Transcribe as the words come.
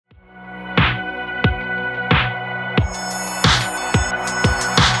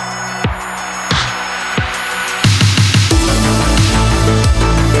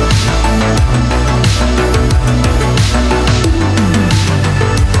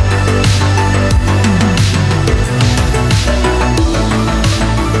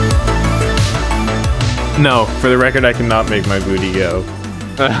No, for the record, I cannot make my booty go.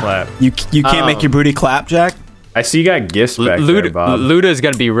 Clap. You can't make your booty clap, Jack? I see you got gifts back there, Bob. Luda's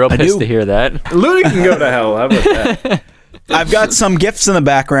gonna be real pissed to hear that. Luda can go to hell. How about that? I've got some gifts in the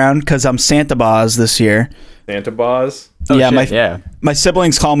background because I'm Santa Boz this year. Santa Boz? My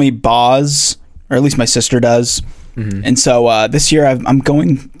siblings call me Boz, or at least my sister does. Mm-hmm. And so this year I'm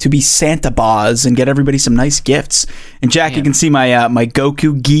going to be Santa Boz and get everybody some nice gifts. And Jack, you can see my my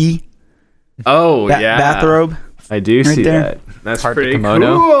Goku gi. Oh, bathrobe. I do see there. that. That's Part pretty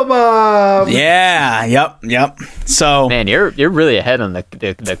kimono. cool, Bob. Yeah, yep. So man, you're really ahead on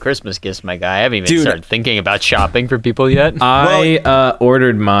the Christmas gifts, my guy. I haven't even started thinking about shopping for people yet. I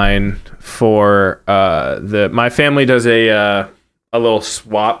ordered mine for my family does a little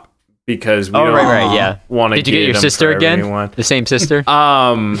swap because we don't want to. Did you get your sister again? The same sister?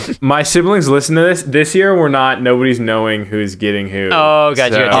 My siblings listen to this year. Nobody's knowing who's getting who. Oh,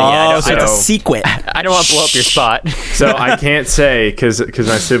 gotcha. So it's a secret. I don't want to blow up your spot. So I can't say because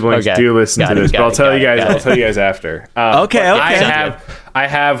my siblings do listen to this. But I'll tell you guys after. Okay. I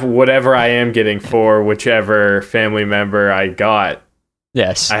have whatever I am getting for whichever family member I got.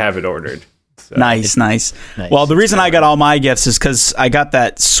 Yes, I have it ordered. So. Nice. Well, the reason I got all my gifts is because I got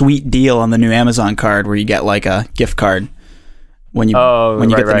that sweet deal on the new Amazon card where you get like a gift card when you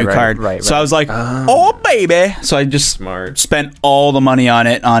get the new card. Right. So I was like, oh baby. So I just spent all the money on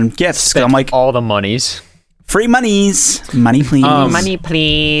it on gifts. I'm like, all the monies. Free monies. Money please. Money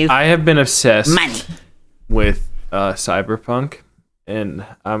please. I have been obsessed with Cyberpunk. And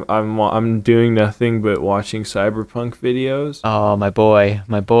I'm doing nothing but watching Cyberpunk videos. Oh, my boy.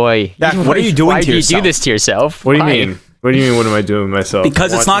 Jack, what are you doing to yourself? Why do you do this to yourself? What do you mean? What am I doing with myself?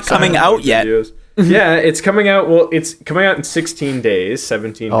 Because it's not coming out yet. Yeah, it's coming out. Well, it's coming out in 16 days,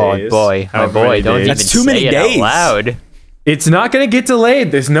 17 days. Oh, my boy. Don't even That's too many say days. it out loud. It's not going to get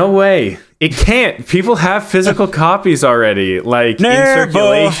delayed. There's no way. It can't. People have physical copies already, like in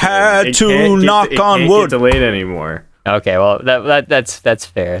circulation. Had to knock on wood. It can't get delayed anymore. Okay, well that's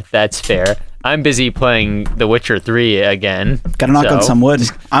fair. That's fair. I'm busy playing The Witcher 3 again. Gotta knock on some wood.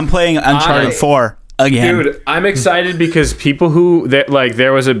 I'm playing Uncharted 4 again. Dude, I'm excited because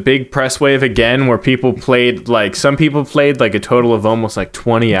there was a big press wave again where people played some people played like a total of almost like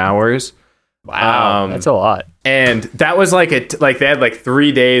 20 hours. Wow, that's a lot. And that was they had like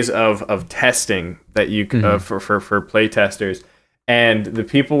 3 days of testing that you for play testers. And the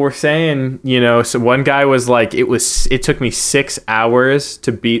people were saying, so one guy was like, it took me 6 hours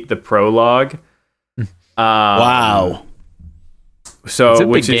to beat the prologue. Wow. So,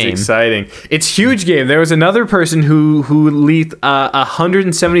 which is exciting. It's a huge game. There was another person who leaked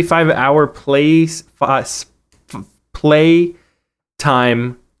 175-hour play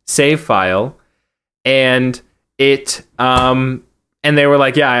time save file, and it and they were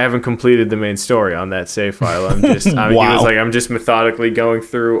like, yeah, I haven't completed the main story on that save file. He was like, I'm just methodically going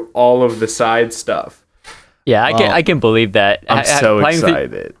through all of the side stuff. Yeah, I can believe that. I'm so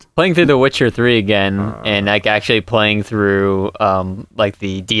excited. Playing through The Witcher 3 again, and actually playing through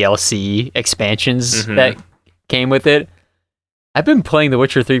the DLC expansions that came with it. I've been playing The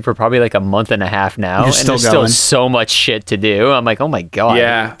Witcher 3 for probably like a month and a half now, and there's still so much shit to do. I'm like, oh my god.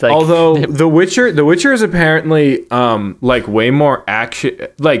 Yeah. Although The Witcher is apparently way more action.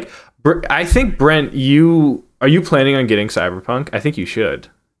 I think Brent, are you planning on getting Cyberpunk? I think you should.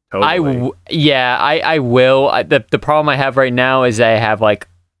 Totally. I will. The problem I have right now is I have like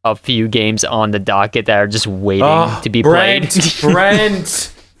a few games on the docket that are just waiting to be played.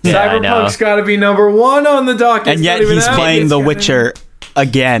 Brent. Cyberpunk's got to be number one on the docket. And yet he's playing The Witcher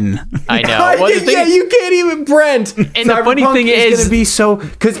again. I know. Well, you can't even, Brent. And the funny thing is, going to be so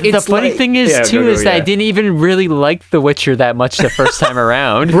because the funny thing is that I didn't even really like The Witcher that much the first time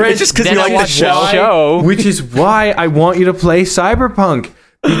around. Brent, just because you like the show, which is why I want you to play Cyberpunk.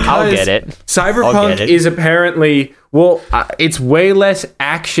 I'll get it. Cyberpunk is apparently it's way less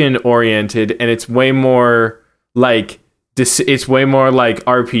action oriented, and it's way more like. It's way more like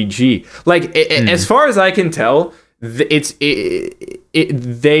RPG. As far as I can tell, they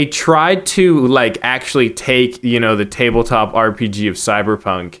tried to actually take the tabletop RPG of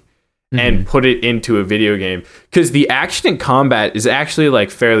Cyberpunk and put it into a video game, because the action and combat is actually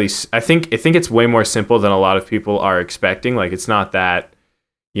fairly. I think it's way more simple than a lot of people are expecting. It's not that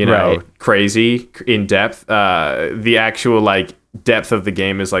crazy in depth. The actual depth of the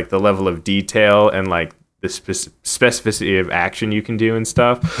game is the level of detail and the specificity of action you can do and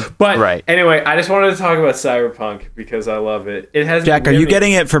stuff. But anyway, I just wanted to talk about Cyberpunk because I love it. It has. Jack, are you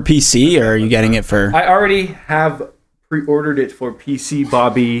getting it for PC or are you getting it for? I already have pre-ordered it for PC,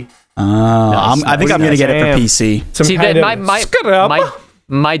 Bobby. I think I'm going to get it for PC.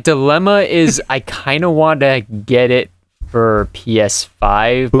 My dilemma is I kind of want to get it for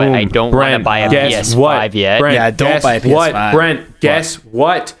PS5, but I don't want to buy a PS5 yet. Brent, don't buy a PS5. What? Brent, guess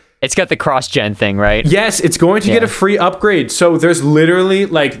what? It's got the cross-gen thing, right? Yes, it's going to get a free upgrade. So there's literally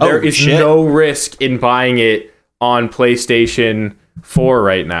there is no risk in buying it on PlayStation 4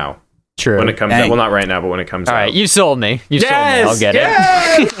 right now. True. When it comes out. Well, not right now, but when it comes out. All right, you sold me. Sold me. I'll get it.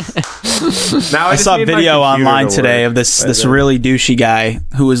 Now I saw a video online today of this really douchey guy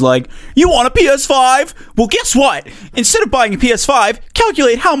who was like, "You want a PS5? Well, guess what? Instead of buying a PS5,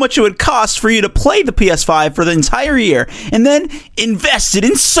 calculate how much it would cost for you to play the PS5 for the entire year, and then invest it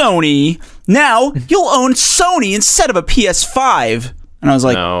in Sony. Now you'll own Sony instead of a PS5." And I was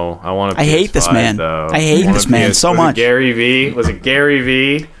like, "No, I want a PS5, I hate this man. Though. I hate this man so much." Gary V? Was it Gary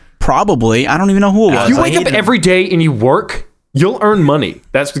V? Probably. I don't even know who it was. You wake up every day and you work, you'll earn money.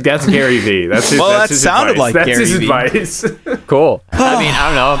 That's Gary V. That's his. Well, that's that his sounded advice. like that's Gary his V. advice. Cool. I mean, I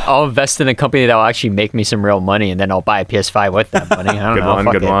don't know. I'll invest in a company that will actually make me some real money, and then I'll buy a PS5 with that money. I don't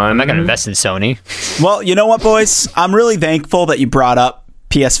know. Good one. I'm not gonna invest in Sony. Well, you know what, boys? I'm really thankful that you brought up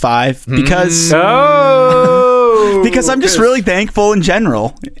PS5 because because I'm just really thankful in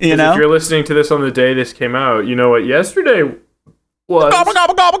general. You know, if you're listening to this on the day this came out, you know what yesterday was. Gobble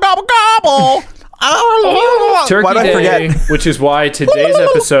gobble gobble gobble gobble. Turkey Why'd I forget? Day, which is why today's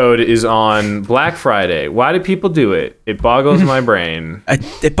episode is on Black Friday. Why do people do it? It boggles my brain.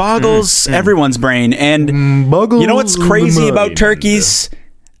 It boggles everyone's brain. And you know what's crazy about turkeys?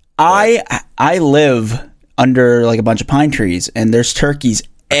 I live under like a bunch of pine trees, and there's turkeys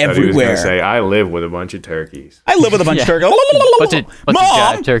everywhere. I was gonna say I live with a bunch of turkeys. I live with a bunch of turkeys. Bunch of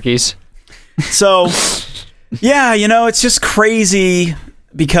jive turkeys. So, yeah, you know, it's just crazy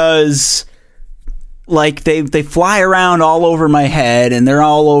because like they fly around all over my head and they're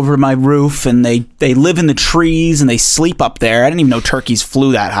all over my roof and they live in the trees and they sleep up there. I didn't even know turkeys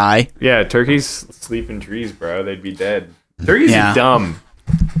flew that high. Yeah, turkeys sleep in trees, bro. They'd be dead. Turkeys are dumb.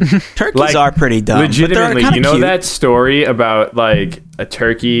 Turkeys are pretty dumb. Legitimately, but you know cute. that story about like a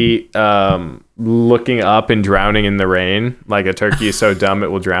turkey looking up and drowning in the rain? Like a turkey is so dumb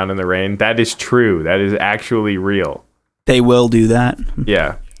it will drown in the rain. That is true. That is actually real. They will do that.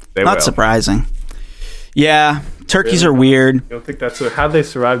 Yeah, they Not will. surprising. Yeah, turkeys are weird. You don't think that's how'd they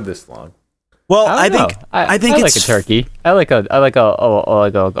survive this long? Well, I think I think I it's like a turkey. I like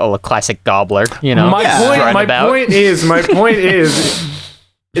a classic gobbler. You know, My point is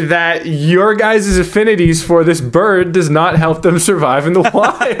that your guys' affinities for this bird does not help them survive in the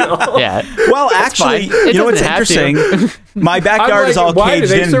wild. Yeah. Well, actually, you know what's interesting? My backyard is all why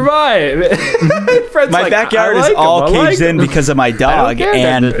caged do they in. survive? My backyard is all caged in because of my dog,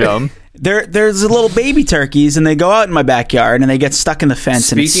 and there's little baby turkeys, and they go out in my backyard and they get stuck in the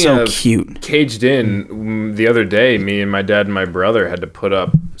fence, and it's so cute. Caged in. The other day, me and my dad and my brother had to put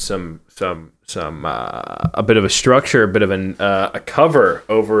up a bit of a structure, a bit of a cover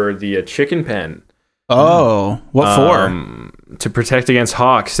over the chicken pen. Oh, what for? To protect against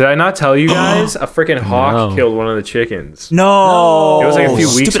hawks. Did I not tell you guys? A freaking hawk killed one of the chickens. No, it was like a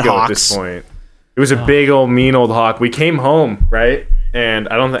few weeks ago hawks. at this point. It was a big old mean old hawk. We came home, right? And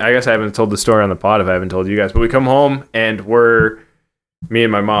I guess I haven't told the story on the pod if I haven't told you guys, but we come home and me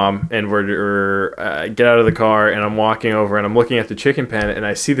and my mom, and we're get out of the car, and I'm walking over and I'm looking at the chicken pen, and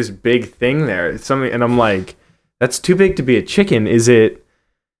I see this big thing there. It's something, and I'm like, that's too big to be a chicken. Is it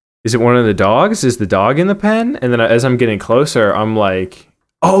one of the dogs? Is the dog in the pen? And then as I'm getting closer, I'm like,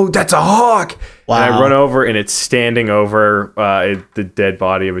 oh, that's a hawk. Wow. And I run over, and it's standing over the dead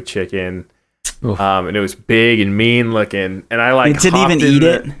body of a chicken. And it was big and mean looking, and I like didn't even eat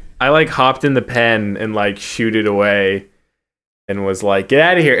it. I like hopped in the pen and like shoot it away, and was like, get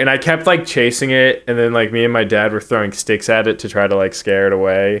out of here. And I kept like chasing it, and then like me and my dad were throwing sticks at it to try to like scare it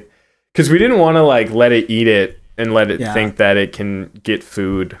away, because we didn't want to like let it eat it and let it think that it can get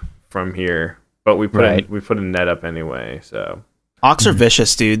food from here. But we put a net up anyway. So hawks are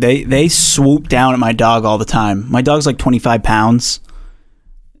vicious, dude. They swoop down at my dog all the time. My dog's like 25 pounds.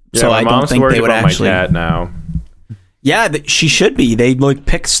 Yeah, so I don't think they would actually. My cat now. Yeah, she should be. They like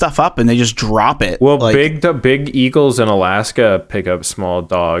pick stuff up and they just drop it. Well, like, big eagles in Alaska pick up small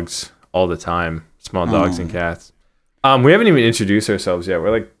dogs all the time. Small dogs and cats. We haven't even introduced ourselves yet.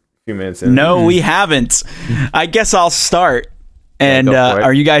 We're like a few minutes in. No, we haven't. I guess I'll start. And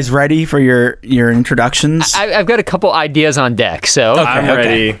are you guys ready for your introductions? I've got a couple ideas on deck, so I'm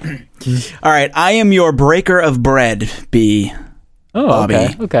ready. All right, I am your breaker of bread, B. Oh,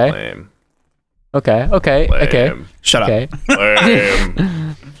 Bobby. Okay. Lame. Okay. Shut up.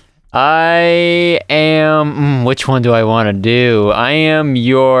 I am. Which one do I want to do? I am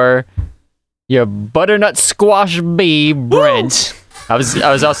your butternut squash bee, Brent.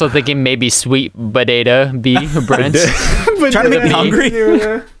 I was also thinking maybe sweet potato B, Brent. Trying to make me hungry.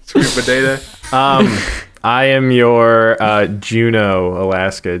 Sweet potato. I am your Juneau,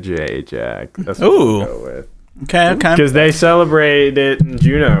 Alaska J, Jack. That's what I'll go with. Okay. Because they celebrate it in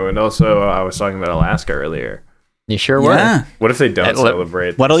Juneau, and also I was talking about Alaska earlier. You sure were. Yeah. What if they don't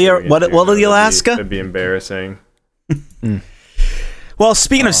celebrate? What'll the Alaska? It'd be embarrassing. Well,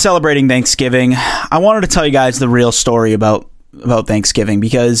 speaking of celebrating Thanksgiving, I wanted to tell you guys the real story about Thanksgiving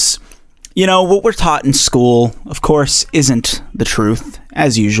because, you know, what we're taught in school, of course, isn't the truth,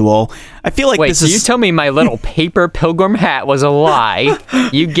 as usual. I feel like Wait, so you tell me my little paper pilgrim hat was a lie.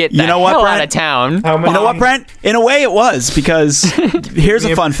 You get the hell out of town. You know what, Brent? In a way, it was, because here's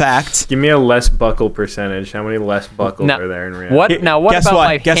a fun fact. Give me a less buckle percentage. How many less buckles are there in reality? What about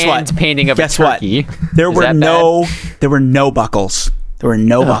my hand painting of a turkey? There were no buckles. There were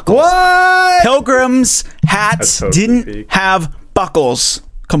no buckles. What? Pilgrims' hats didn't have buckles.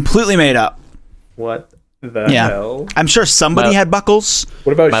 Completely made up. What the hell? I'm sure somebody had buckles.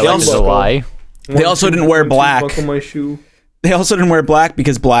 What about my life is a lie? They also didn't wear black. Buckle my shoe. They also didn't wear black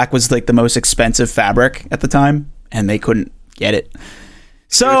because black was like the most expensive fabric at the time, and they couldn't get it.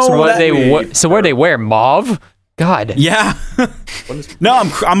 So what they wear? Mauve? God. Yeah.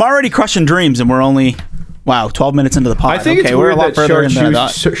 No, I'm already crushing dreams, and we're only 12 minutes into the pod. I think it's weird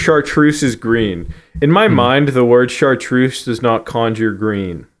that chartreuse is green. In my mind, the word chartreuse does not conjure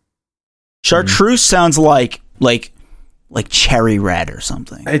green. Chartreuse sounds like cherry red or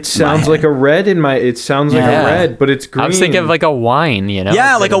something. It sounds like a red in my. It sounds like a red, but it's green. I was thinking of like a wine, you know?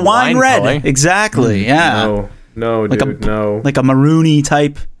 Yeah, like a wine red. Color. Exactly. Yeah. No, dude, no. Like a maroony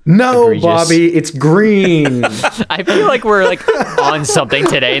type. No, egregious. Bobby, it's green. I feel like we're like on something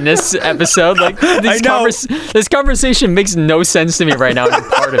today in this episode. Like this conversation makes no sense to me right now. I'm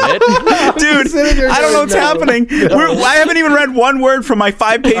part of it, dude. I don't know what's happening. I haven't even read one word from my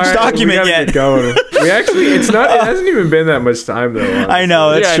 5-page document yet. Get going. It hasn't even been that much time though. Honestly. I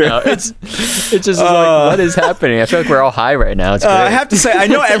know that's true. I know. It's just like what is happening? I feel like we're all high right now. It's I have to say, I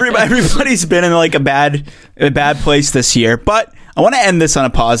know everybody's been in like a bad place this year, but I want to end this on a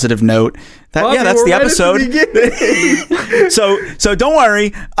positive note. That's the episode. So don't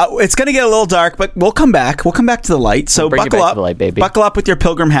worry. It's going to get a little dark, but we'll come back. We'll come back to the light. So buckle up, baby. Buckle up with your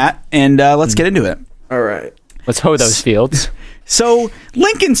pilgrim hat, and let's get into it. All right. Let's hoe those fields. So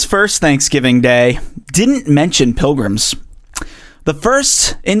Lincoln's first Thanksgiving Day didn't mention pilgrims. The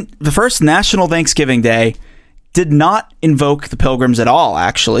first National Thanksgiving Day did not invoke the pilgrims at all,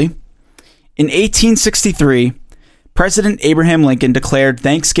 actually. In 1863, President Abraham Lincoln declared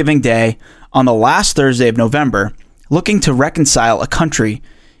Thanksgiving Day on the last Thursday of November, looking to reconcile a country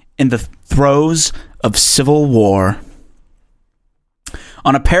in the throes of civil war.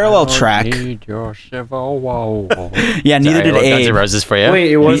 On a parallel track... Need your civil war. Yeah, neither did Abe. Guns N' Roses for you.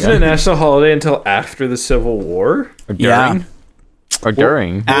 Wait, it wasn't a national holiday until after the Civil War? Or during? Yeah. Or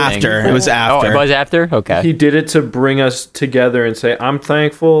during? After. It was after. Oh, it was after? Okay. He did it to bring us together and say, I'm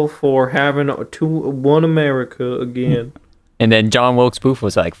thankful for having one America again. And then John Wilkes Booth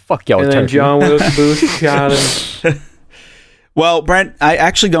was like, fuck y'all. And then John Wilkes Booth shot him. Well, Brent, I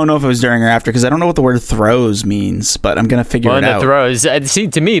actually don't know if it was during or after because I don't know what the word throws means, but I'm going to figure it out. The throws. See,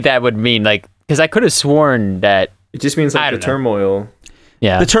 to me, that would mean like, because I could have sworn that. It just means like the turmoil.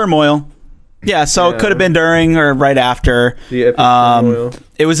 Yeah. The turmoil. Yeah, so it could have been during or right after. The epic turmoil.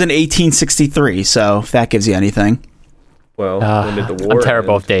 It was in 1863, so if that gives you anything. Well, when did the war I'm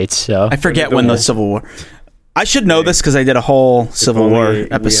terrible end? with dates, so. I forget when the Civil War. I should know this because I did a whole Civil War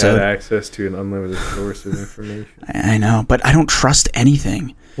episode. We had access to an unlimited source of information. I know, but I don't trust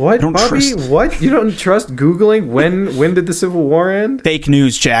anything. What, Bobby? What? You don't trust Googling? When did the Civil War end? Fake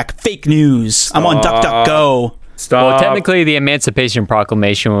news, Jack. Fake news. I'm on DuckDuckGo. Stop. Well, technically, the Emancipation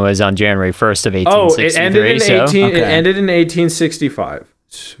Proclamation was on January 1st of 1863. It ended in 1865.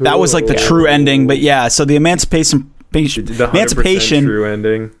 So, that was like the true ending, but yeah. So the Emancipation true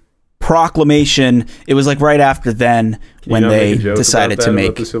ending Proclamation. It was like right after then when they decided to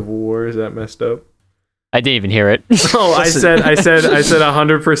make the Civil War. Is that messed up? I didn't even hear it. Oh, I said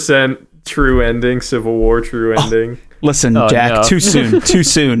 100% true ending. Civil War true ending. Listen, Jack. No. Too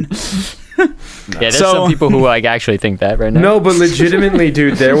soon. Yeah, there's some people who like actually think that right now. No, but legitimately,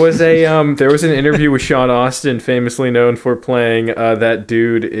 dude, there was an interview with Sean Astin, famously known for playing that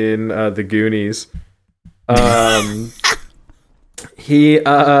dude in The Goonies. He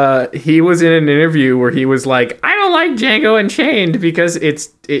was in an interview where he was like, I don't like Django Unchained because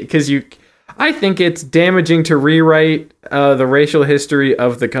I think it's damaging to rewrite the racial history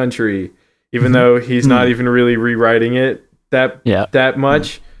of the country, even though he's not even really rewriting it that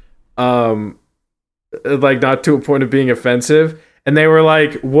much. Like not to a point of being offensive. and they were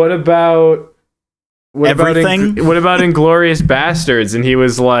like, what about Inglourious Bastards? And he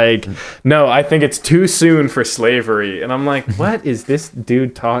was like, no, I think it's too soon for slavery. And I'm like, what is this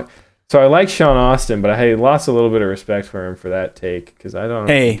dude talk? So I like Sean Astin, but I lost a little bit of respect for him for that take because I don't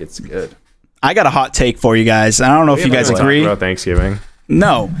think it's good. I got a hot take for you guys. I don't know if you guys agree. About Thanksgiving.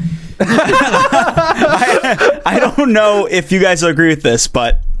 No. I don't know if you guys agree with this,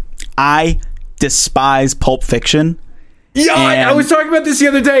 but I despise Pulp Fiction. Yeah, I was talking about this the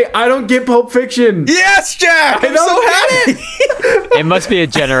other day. I don't get Pulp Fiction. Yes, Jack! I'm so happy! It must be a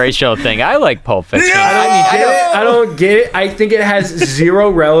generational thing. I like Pulp Fiction. No! I don't get it. I think it has zero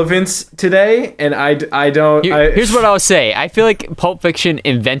relevance today, and I don't... Here's what I'll say. I feel like Pulp Fiction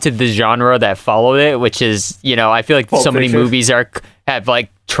invented the genre that followed it, which is, I feel like Pulp Fiction. Many movies have like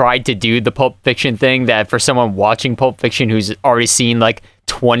tried to do the Pulp Fiction thing that for someone watching Pulp Fiction who's already seen like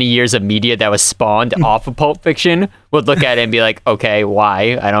 20 years of media that was spawned off of Pulp Fiction would look at it and be like, okay,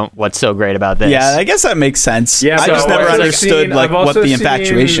 why? What's so great about this? Yeah, I guess that makes sense. Yeah, I just never understood what the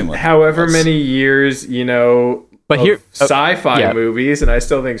infatuation was. However many years, sci-fi movies, and I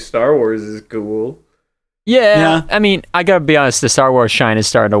still think Star Wars is cool. Yeah, I mean, I gotta be honest, the Star Wars shine is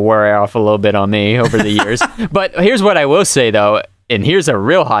starting to wear off a little bit on me over the years. But here's what I will say, though, and here's a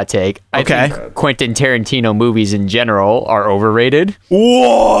real hot take. I think Quentin Tarantino movies in general are overrated.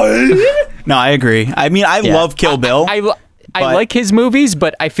 What? No, I agree. I mean, I love Kill Bill. I like his movies,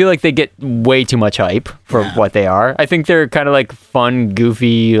 but I feel like they get way too much hype for what they are. I think they're kind of like fun,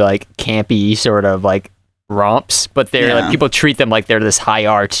 goofy, like campy sort of like romps, but they're like people treat them like they're this high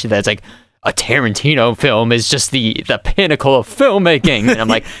art that's like a Tarantino film is just the pinnacle of filmmaking. And I'm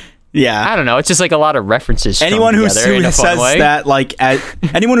like, I don't know. It's just like a lot of references. Anyone who says that, like,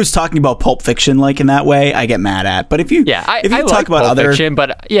 anyone who's talking about Pulp Fiction, like in that way, I get mad at. But if you, I talk like about Pulp Fiction,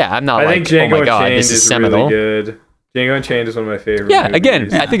 but I'm not like, oh my god, this is seminal. Really good. Django Unchained is one of my favorite. Yeah, movies.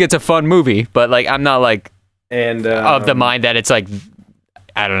 Again, I think it's a fun movie, but like, I'm not like, of the mind that it's like,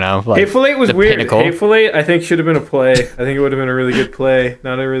 I don't know. Like Hateful Eight was weird. Pinnacle. Hateful Eight, I think, should have been a play. I think it would have been a really good play.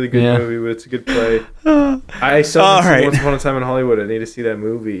 Not a really good movie, but it's a good play. I saw Once Upon a Time in Hollywood. I need to see that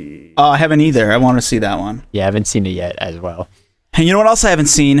movie. I haven't either. I want to see that one. Yeah, I haven't seen it yet as well. And you know what else I haven't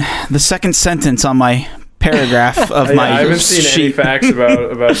seen? The second sentence on my paragraph of my I haven't seen any facts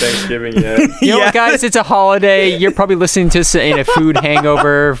about Thanksgiving yet. You know what, guys? It's a holiday. You're probably listening to this in a food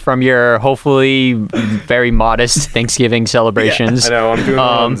hangover from your hopefully very modest Thanksgiving celebrations. I know. I'm doing it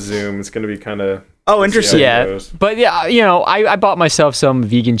on Zoom. It's going to be kind of... Oh, interesting. Yeah, but I bought myself some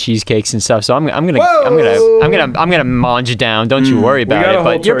vegan cheesecakes and stuff, so I'm gonna mange down. Don't you worry about it.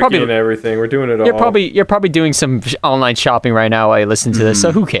 But you're probably and everything. We're doing it all. You're probably doing some online shopping right now while you listen to this.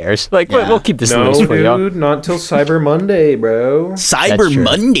 So who cares? Like we'll keep this loose for you. No, dude, not until Cyber Monday, bro. Cyber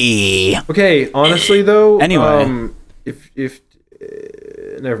Monday. Okay, honestly though. Anyway, if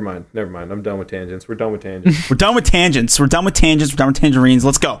never mind. I'm done with tangents. We're done with tangents. We're done with tangerines.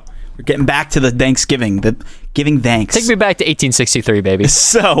 Let's go. We're getting back to the Thanksgiving, the giving thanks. Take me back to 1863, baby.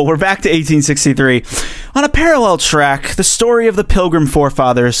 So, we're back to 1863. On a parallel track, the story of the Pilgrim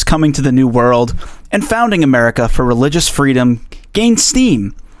forefathers coming to the New World and founding America for religious freedom gained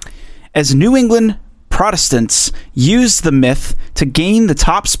steam as New England Protestants used the myth to gain the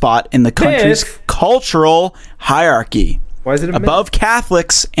top spot in the country's cultural hierarchy. Why is it above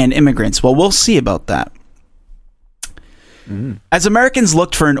Catholics and immigrants? Well, we'll see about that. As Americans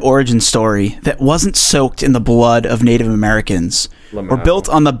looked for an origin story that wasn't soaked in the blood of Native Americans or built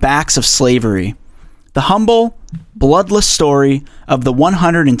on the backs of slavery, the humble, bloodless story of the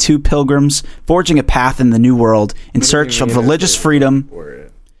 102 pilgrims forging a path in the New World in search of religious freedom.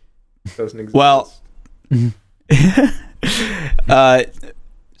 Well,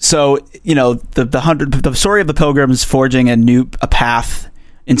 so the story of the pilgrims forging a path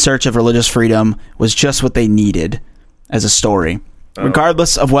in search of religious freedom was just what they needed as a story.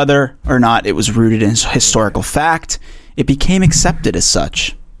 Regardless of whether or not it was rooted in historical fact, it became accepted as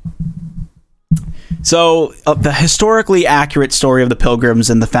such. So, the historically accurate story of the Pilgrims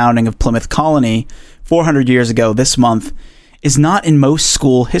and the founding of Plymouth Colony 400 years ago this month is not in most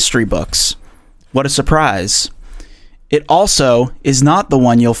school history books. What a surprise. It also is not the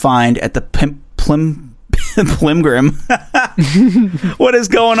one you'll find at the Pilgrim. What is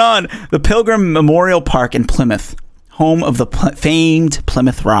going on? The Pilgrim Memorial Park in Plymouth, home of the famed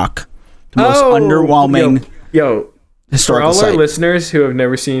Plymouth Rock, the most underwhelming historical for all site. Our listeners who have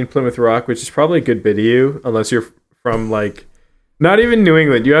never seen Plymouth Rock, which is probably a good bit of you, unless you're from like not even New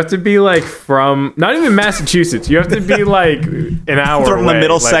England. You have to be like from not even Massachusetts. You have to be like an hour from away, the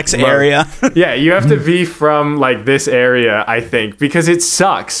Middlesex area. Yeah, you have to be from like this area, I think, because it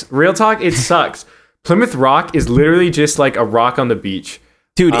sucks. Real talk, it sucks. Plymouth Rock is literally just like a rock on the beach.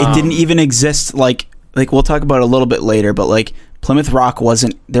 Dude, it didn't even exist. Like we'll talk about it a little bit later, but like Plymouth Rock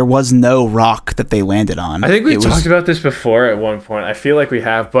there was no rock that they landed on. I think we talked about this before at one point. I feel like we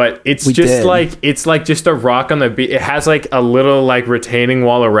have, but it's just a rock on the beach. It has like a little like retaining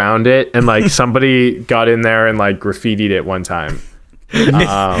wall around it, and like somebody got in there and like graffitied it one time.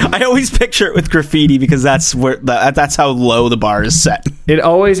 I always picture it with graffiti because that's how low the bar is set. It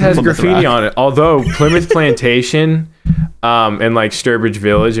always has graffiti on it. Although Plymouth Plantation, and like Sturbridge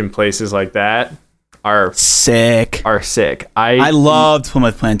Village and places like that are sick. I loved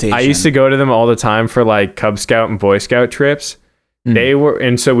Plymouth Plantation. I used to go to them all the time for like Cub Scout and Boy Scout trips.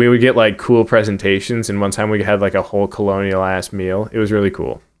 So we would get like cool presentations, and one time we had like a whole colonial ass meal. It was really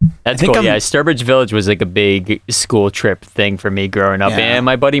cool. That's cool. Yeah, Sturbridge Village was like a big school trip thing for me growing up, and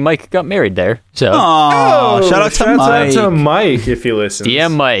my buddy Mike got married there. So, shout out to Mike if he listens. Yeah,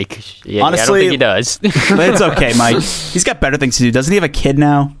 Mike. Yeah, honestly, I don't think he does. But it's okay, Mike. He's got better things to do. Doesn't he have a kid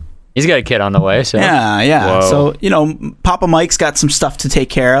now? He's got a kid on the way. So yeah. Whoa. So Papa Mike's got some stuff to take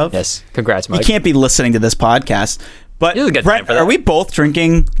care of. Yes, congrats, Mike. He can't be listening to this podcast. But Brent, are we both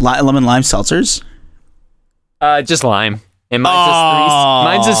drinking lemon lime seltzers? Just lime. And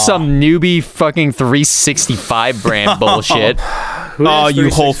mine's just some newbie fucking 365 brand bullshit. You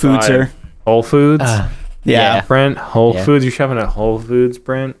Whole Foodser. Whole Foods? Yeah. Brent, Whole Foods. You're shopping at Whole Foods,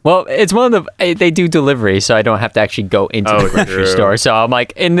 Brent? Well, it's one of they do delivery, so I don't have to actually go into the grocery store. So I'm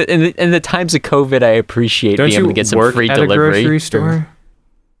like, in the times of COVID, I appreciate being able to get some free delivery. Don't you work at a grocery store?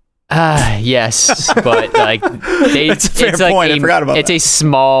 Yes, but like that's a fair point. I forgot about it's a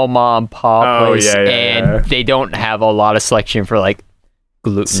small mom pop place, and they don't have a lot of selection for like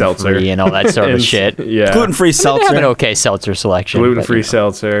gluten-free and all that sort of shit. Yeah, gluten-free seltzer. They have an okay seltzer selection. Gluten-free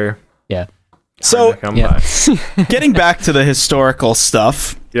seltzer. Yeah. So getting back to the historical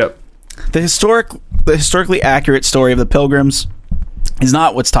stuff. Yep. The historically accurate story of the Pilgrims is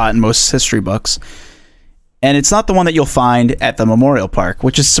not what's taught in most history books. And it's not the one that you'll find at the Memorial Park,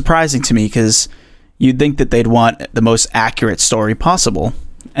 which is surprising to me because you'd think that they'd want the most accurate story possible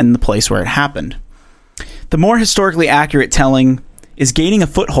and the place where it happened. The more historically accurate telling is gaining a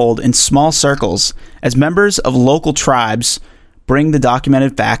foothold in small circles as members of local tribes bring the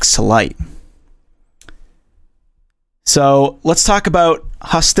documented facts to light. So let's talk about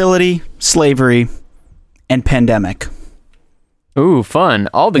hostility, slavery, and pandemic. Ooh, fun.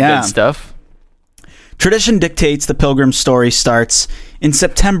 All the good stuff. Tradition dictates the Pilgrim's story starts in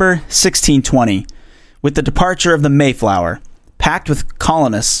September 1620 with the departure of the Mayflower, packed with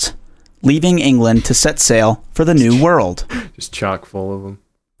colonists leaving England to set sail for the New World. Just chock full of them.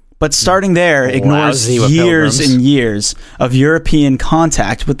 But starting there ignores years and years of European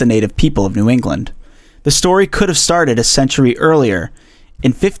contact with the native people of New England. The story could have started a century earlier, in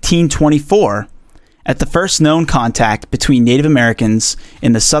 1524, at the first known contact between Native Americans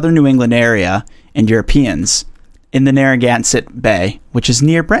in the southern New England area and Europeans in the Narragansett Bay, which is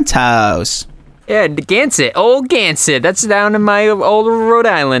near Brent's house. Yeah, Gansett, old Gansett. That's down in my old Rhode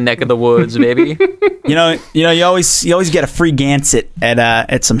Island neck of the woods, baby. you always get a free Gansett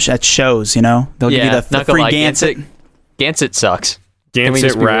at shows. You know, they'll give you the free Gansett. Gansett sucks.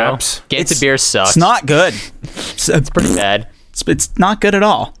 Gansett wraps. Gansett beer sucks. It's not good. It's pretty bad. It's not good at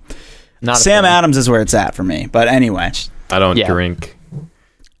all. Sam Adams is where it's at for me. But anyway, I don't drink.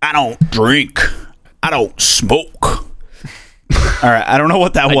 I don't drink. I don't smoke. All right, I don't know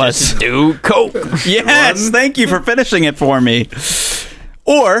what that was. Just do coke. Yes, thank you for finishing it for me.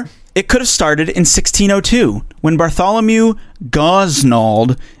 Or it could have started in 1602 when Bartholomew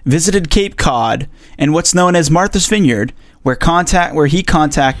Gosnold visited Cape Cod and what's known as Martha's Vineyard, where he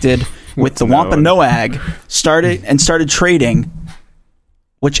contacted with the Wampanoag, started trading,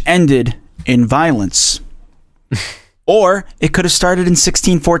 which ended in violence. Or it could have started in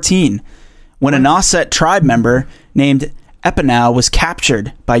 1614 when a Nauset tribe member named Epinow was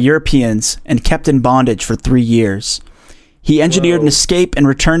captured by Europeans and kept in bondage for 3 years. He engineered an escape and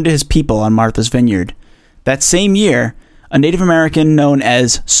returned to his people on Martha's Vineyard. That same year, a Native American known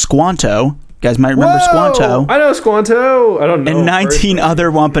as Squanto, you guys might remember Squanto. I know Squanto. I don't know. And 19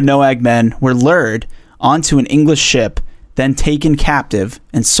 other Wampanoag men were lured onto an English ship, then taken captive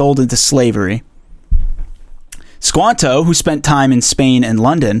and sold into slavery. Squanto, who spent time in Spain and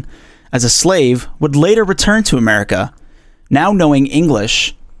London as a slave, would later return to America, now knowing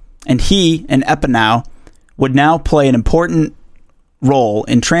English, and he and Epinow would now play an important role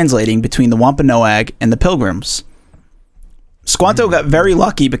in translating between the Wampanoag and the Pilgrims. Squanto got very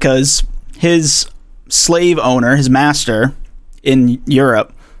lucky because his slave owner, his master in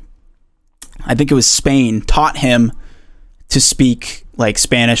Europe, I think it was Spain, taught him to speak like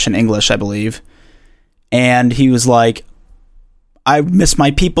Spanish and English, I believe. and he was like, I miss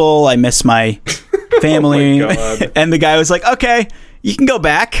my people, I miss my family. Oh my and the guy was like, okay, you can go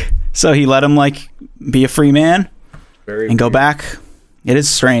back. So he let him like be a free man and go back. It is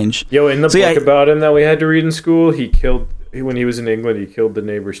strange. Yo, in the book about him that we had to read in school, when he was in England, he killed the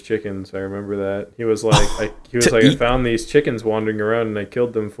neighbor's chickens. I remember that. He was like, I found these chickens wandering around and I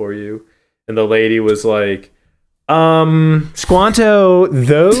killed them for you. And the lady was like, Squanto,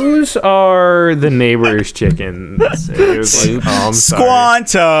 those are the neighbor's chickens. And he was like, oh, I'm sorry.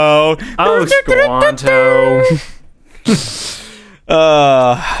 Squanto. Oh, Squanto.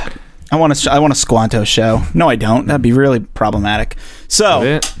 I want a Squanto show. No, I don't. That'd be really problematic.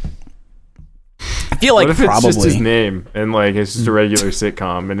 So, I feel like what if it's just his name and like it's just a regular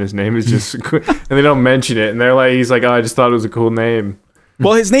sitcom and his name is just and they don't mention it and they're like, he's like, oh, I just thought it was a cool name.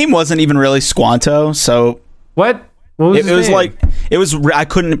 Well, his name wasn't even really Squanto, so what was it was name? Like it was. I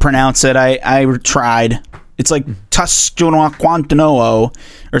couldn't pronounce it. I tried. It's like Tusquantanoo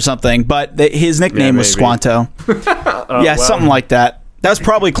or something, but his nickname was Squanto. Something like that. That was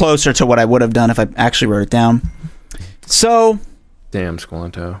probably closer to what I would have done if I actually wrote it down. So, damn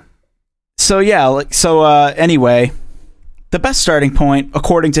Squanto. So anyway, the best starting point,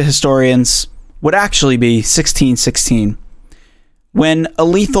 according to historians, would actually be 1616, when a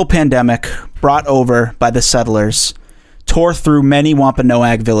lethal pandemic brought over by the settlers tore through many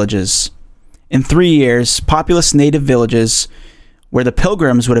Wampanoag villages. In 3 years, populous native villages where the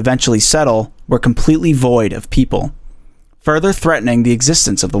Pilgrims would eventually settle were completely void of people, further threatening the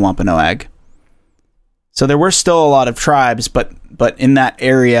existence of the Wampanoag. So there were still a lot of tribes, but in that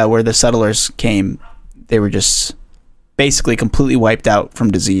area where the settlers came, they were just basically completely wiped out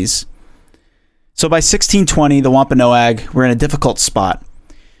from disease. So by 1620, the Wampanoag were in a difficult spot,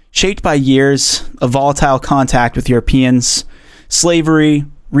 shaped by years of volatile contact with Europeans, slavery,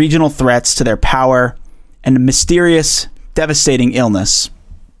 regional threats to their power, and a mysterious, devastating illness.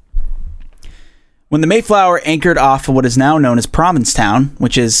 When the Mayflower anchored off of what is now known as Provincetown,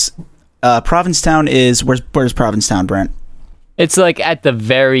 which is Provincetown is where's Provincetown, Brent? It's like at the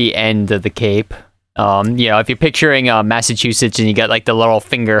very end of the Cape. If you're picturing Massachusetts and you got like the little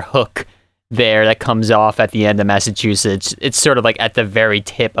finger hook there that comes off at the end of Massachusetts, it's sort of like at the very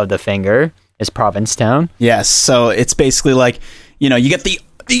tip of the finger is Provincetown. Yes, so it's basically like, you get the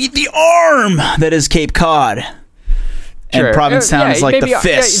arm that is Cape Cod. Sure. And Provincetown is like the fist.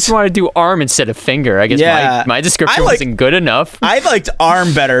 You just want to do arm instead of finger. I guess my description wasn't good enough. I liked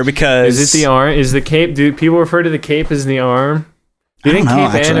arm better because... Is it the arm? Is the Cape... Do people refer to the Cape as the arm? Do you think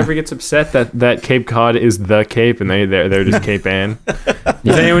Cape Ann ever gets upset that Cape Cod is the Cape and they're just Cape Ann?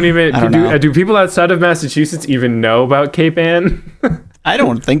 Does anyone even... Do people outside of Massachusetts even know about Cape Ann? I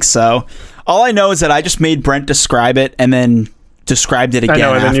don't think so. All I know is that I just made Brent describe it and then... described it again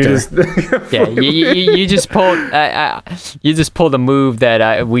after. You just pulled a move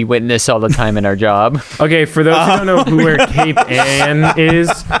that we witness all the time in our job. Okay, for those who don't know where Cape Ann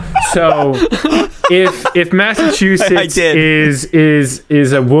is, so if Massachusetts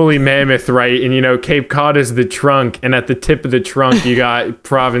is a woolly mammoth, right, and Cape Cod is the trunk, and at the tip of the trunk you got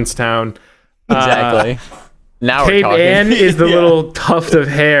Provincetown. Exactly. Now Cape Ann is the little tuft of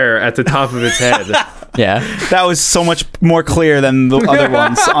hair at the top of its head. Yeah. That was so much more clear than the other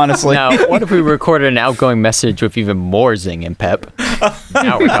ones, honestly. Now, what if we recorded an outgoing message with even more zing and pep?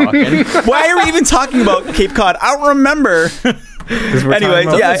 Now we're talking. Why are we even talking about Cape Cod? I don't remember. Anyway,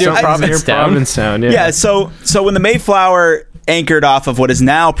 Provincetown. Yeah, so when the Mayflower anchored off of what is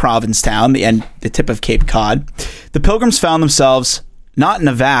now Provincetown, the tip of Cape Cod, the Pilgrims found themselves not in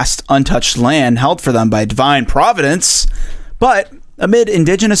a vast, untouched land held for them by divine providence, but amid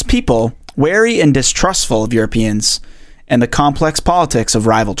indigenous people wary and distrustful of Europeans and the complex politics of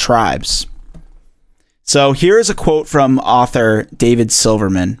rival tribes. So here is a quote from author David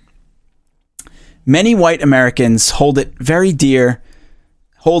Silverman. Many white Americans hold it very dear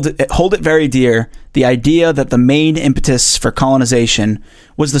the idea that the main impetus for colonization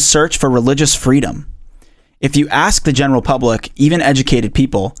was the search for religious freedom. If you ask the general public, even educated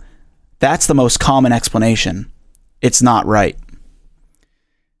people, that's the most common explanation. It's not right.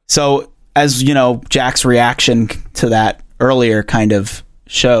 So, as you know, Jack's reaction to that earlier kind of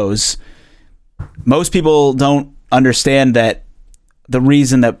shows, most people don't understand that the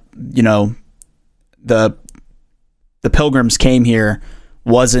reason that, the Pilgrims came here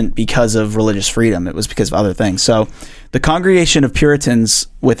wasn't because of religious freedom. It was because of other things. So the congregation of Puritans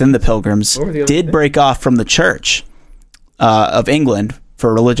within the Pilgrims did break off from the Church of England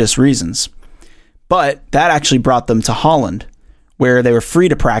for religious reasons. But that actually brought them to Holland, where they were free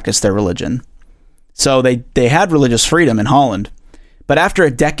to practice their religion. So they had religious freedom in Holland. But after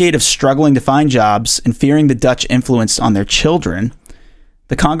a decade of struggling to find jobs and fearing the Dutch influence on their children,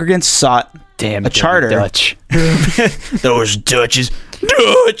 the congregants sought a charter. Dutch. Those Dutches.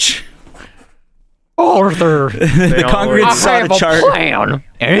 Dutch! Arthur! The congregants sought a charter. Plan.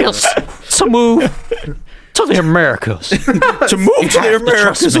 Yes, to move to the Americas. To move to the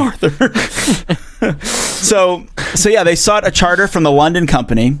Americas, Arthur. So yeah, they sought a charter from the London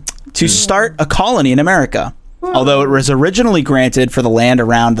Company to start a colony in America, although it was originally granted for the land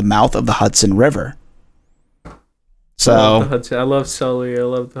around the mouth of the Hudson River. So I love Sully. I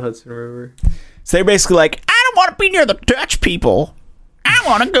love the Hudson River. So they're basically like, I don't want to be near the Dutch people. I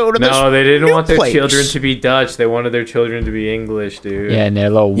want to go to this. No, they didn't want their place. children to be Dutch. They wanted their children to be English, dude. Yeah, and their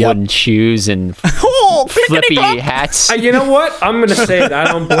little wooden shoes and flippy hats. You know what? I'm going to say it. I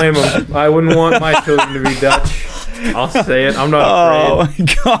don't blame them. I wouldn't want my children to be Dutch. I'll say it. I'm not afraid. Oh,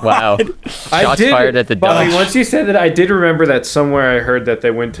 my God. Wow. Shots fired at the Bobby, Dutch. once you said that, I did remember that somewhere I heard that they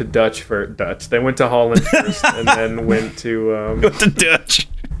went to Dutch. They went to Holland first and then went to... Go to Dutch.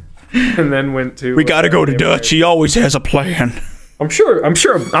 And then went to... We got to go to Dutch. He always has a plan. I'm sure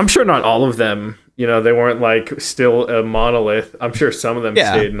not all of them, they weren't like still a monolith. I'm sure some of them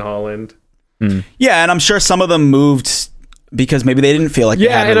stayed in Holland. Mm. Yeah, and I'm sure some of them moved because maybe they didn't feel like they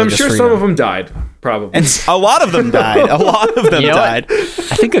had and I'm sure freedom. some of them died, probably. And a lot of them died. A lot of them died.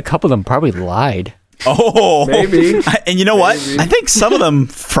 I think a couple of them probably lied. Oh, maybe. And you know what? I think some of them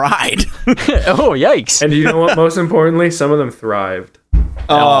fried. Oh, yikes. And you know what? Most importantly, some of them thrived.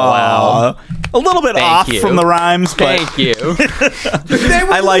 Oh, wow. A little bit off from the rhymes, but... Thank you.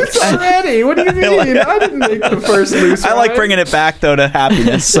 I like already. What do you mean? I didn't make the first loose I like bringing it back, though, to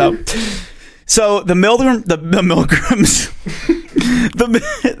happiness. So the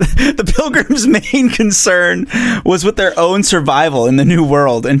Pilgrims' main concern was with their own survival in the New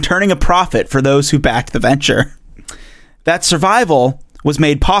World and turning a profit for those who backed the venture. That survival was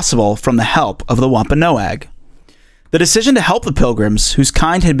made possible from the help of the Wampanoag. The decision to help the Pilgrims, whose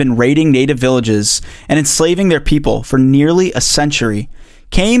kind had been raiding native villages and enslaving their people for nearly a century,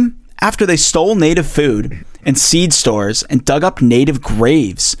 came after they stole native food and seed stores and dug up native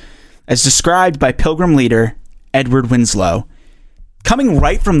graves, as described by Pilgrim leader Edward Winslow, coming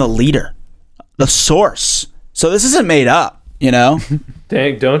right from the leader, the source. So this isn't made up,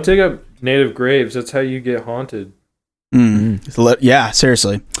 Dang, don't dig up native graves. That's how you get haunted. Yeah,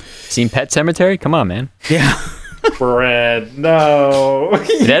 seriously. Seen Pet Sematary? Come on, man. Yeah. Bread, no.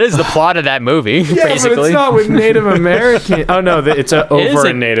 That is the plot of that movie, basically. But it's not with Native American. Oh no, it's over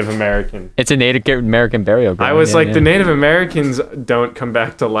a Native American. It's a Native American burial ground. I was the Native Americans don't come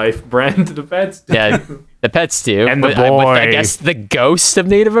back to life. Brent, the pets do. Yeah, the pets do. And the boy. I guess the ghost of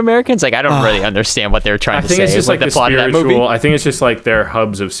Native Americans. I don't really understand what they're trying to say. I think it's just like the plot spiritual. of that movie. I think it's just like their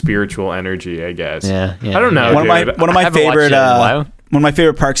hubs of spiritual energy. I guess. Yeah. I don't know. One of my favorite. One of my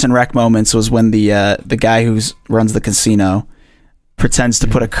favorite Parks and Rec moments was when the guy who runs the casino pretends to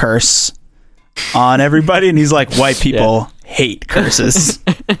put a curse on everybody, and he's like, "White people hate curses."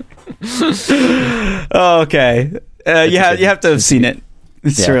 Okay, you have to have seen it.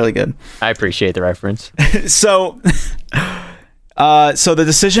 It's really good. I appreciate the reference. So the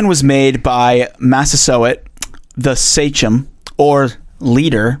decision was made by Massasoit, the sachem or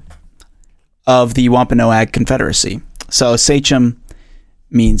leader of the Wampanoag Confederacy. So sachem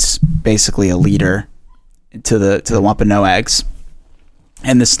means basically a leader to the Wampanoags,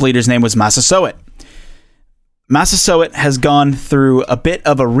 and this leader's name was Massasoit. Massasoit has gone through a bit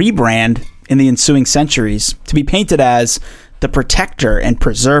of a rebrand in the ensuing centuries to be painted as the protector and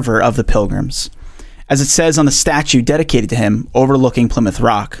preserver of the Pilgrims, as it says on the statue dedicated to him overlooking Plymouth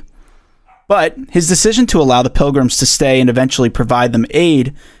Rock. But his decision to allow the Pilgrims to stay and eventually provide them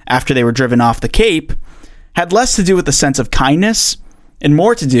aid after they were driven off the Cape had less to do with the sense of kindness and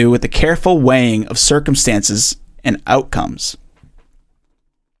more to do with the careful weighing of circumstances and outcomes.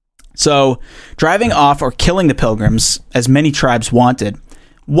 So, driving off or killing the Pilgrims, as many tribes wanted,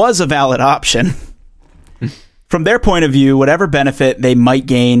 was a valid option. From their point of view, whatever benefit they might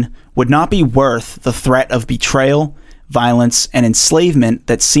gain would not be worth the threat of betrayal, violence, and enslavement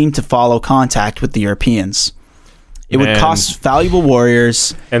that seemed to follow contact with the Europeans. It would cost valuable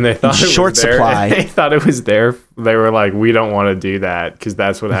warriors and they thought short supply. They thought it was there. They were like, we don't want to do that because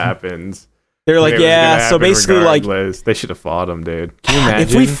that's what happens. They're like, yeah, so basically regardless. Like... They should have fought them, dude. Can you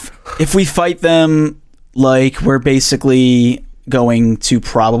imagine? If we fight them, like, we're basically going to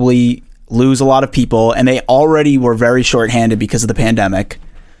probably lose a lot of people, and they already were very shorthanded because of the pandemic.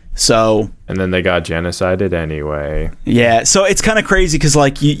 So, and then they got genocided anyway. Yeah, so it's kind of crazy because,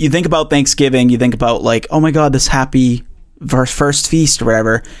 like, you think about Thanksgiving, you think about, like, oh my God, this happy first feast or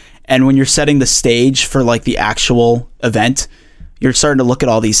whatever. And when you're setting the stage for, like, the actual event, you're starting to look at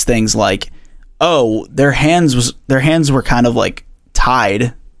all these things like, oh, their hands were kind of like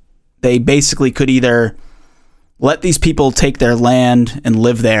tied. They basically could either let these people take their land and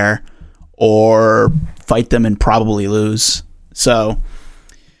live there, or fight them and probably lose. So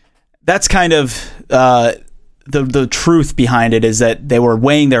that's kind of the truth behind it, is that they were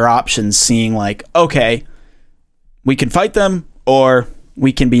weighing their options, seeing like, okay, we can fight them or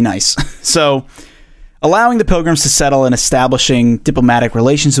we can be nice. So allowing the Pilgrims to settle and establishing diplomatic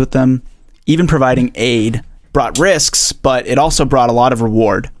relations with them, even providing aid, brought risks, but it also brought a lot of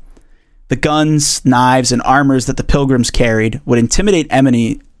reward. The guns, knives, and armors that the Pilgrims carried would intimidate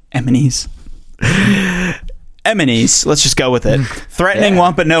Emenes, let's just go with it, threatening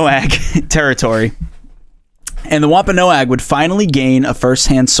Wampanoag territory. And the Wampanoag would finally gain a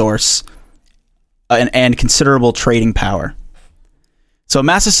first-hand source and considerable trading power. So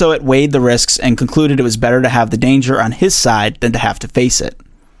Massasoit weighed the risks and concluded it was better to have the danger on his side than to have to face it.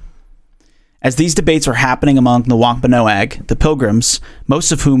 As these debates were happening among the Wampanoag, the Pilgrims,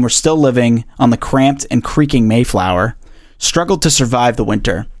 most of whom were still living on the cramped and creaking Mayflower, struggled to survive the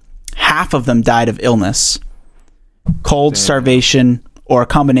winter. Half of them died of illness, cold, starvation, or a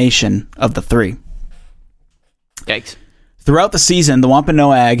combination of the three. Yikes. Throughout the season, the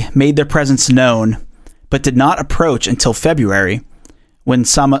Wampanoag made their presence known, but did not approach until February, when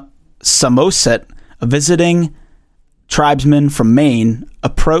Samoset, a visiting tribesman from Maine,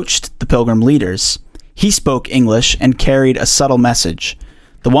 approached the Pilgrim leaders. He spoke English and carried a subtle message.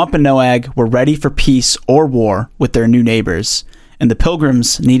 The Wampanoag were ready for peace or war with their new neighbors, and the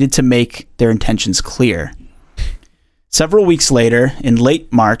Pilgrims needed to make their intentions clear. Several weeks later, in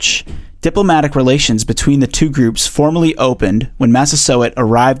late March, diplomatic relations between the two groups formally opened when Massasoit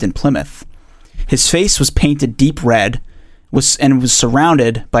arrived in Plymouth. His face was painted deep red and was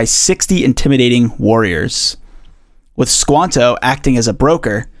surrounded by 60 intimidating warriors. With Squanto acting as a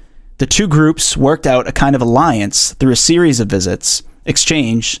broker, the two groups worked out a kind of alliance through a series of visits,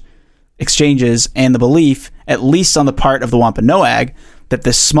 exchanges, and the belief, at least on the part of the Wampanoag, that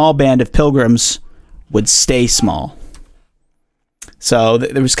this small band of Pilgrims would stay small. So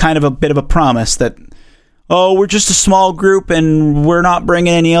there was kind of a bit of a promise that, oh, we're just a small group and we're not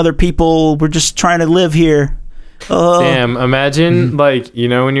bringing any other people. We're just trying to live here. Damn, imagine, like,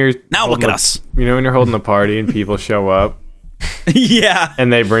 when you're... Now look at us. When you're holding a party and people show up. Yeah.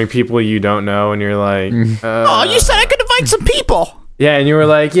 And they bring people you don't know and you're like... oh, you said I could invite some people. Yeah, and you were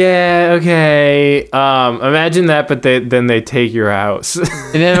like, yeah, okay. Imagine that, but then they take your house. And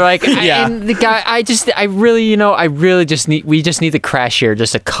then they're like, and the guy, we just need to crash here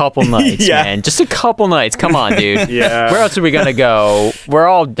just a couple nights, man. Just a couple nights. Come on, dude. Yeah. Where else are we going to go? We're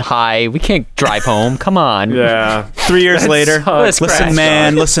all high. We can't drive home. Come on. Yeah. 3 years later. Listen,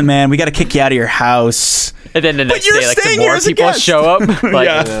 man, we got to kick you out of your house. And then the next day, like, some more people show up.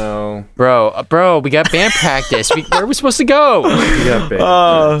 Like, no. Bro, we got band practice. Where are we supposed to go?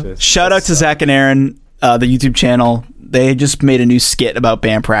 Shout out to Zach and Aaron, the YouTube channel. They just made a new skit about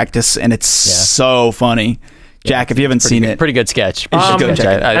band practice, and it's so funny. Jack, if you haven't seen it, pretty good sketch. As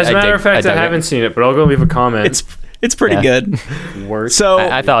a matter of fact, I haven't seen it, but I'll go leave a comment. It's pretty good. Worst. So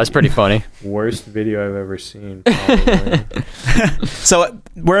I thought it was pretty funny. Worst video I've ever seen. So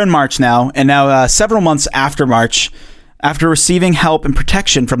we're in March now, and now several months after March, after receiving help and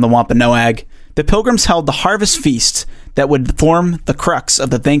protection from the Wampanoag, the Pilgrims held the harvest feast that would form the crux of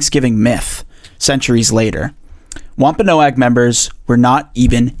the Thanksgiving myth centuries later. Wampanoag members were not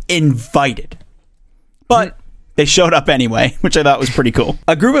even invited, but they showed up anyway, which I thought was pretty cool.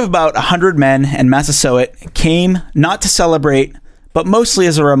 A group of about 100 men and Massasoit came not to celebrate, but mostly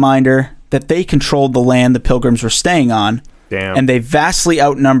as a reminder that they controlled the land the Pilgrims were staying on. Damn. And they vastly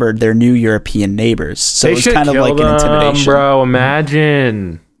outnumbered their new European neighbors. So they it was kind of like an intimidation. Bro,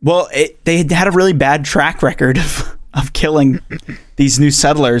 imagine. Well, they had a really bad track record of killing these new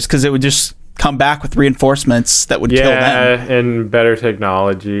settlers, because it would just come back with reinforcements that would kill them. Yeah, and better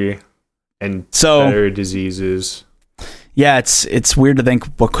technology and better diseases. Yeah, it's weird to think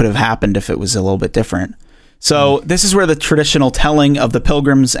what could have happened if it was a little bit different. So this is where the traditional telling of the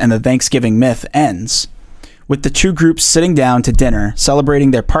Pilgrims and the Thanksgiving myth ends, with the two groups sitting down to dinner,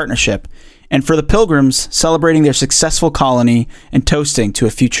 celebrating their partnership, and for the Pilgrims, celebrating their successful colony and toasting to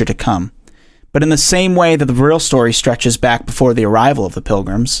a future to come. But in the same way that the real story stretches back before the arrival of the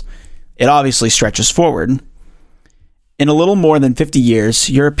Pilgrims, it obviously stretches forward. In a little more than 50 years,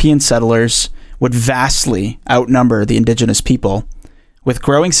 European settlers would vastly outnumber the indigenous people, with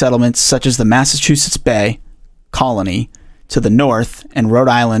growing settlements such as the Massachusetts Bay colony to the north and Rhode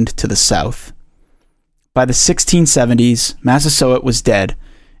Island to the south. By the 1670s, Massasoit was dead,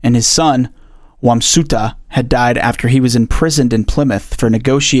 and his son, Wamsuta had died after he was imprisoned in Plymouth for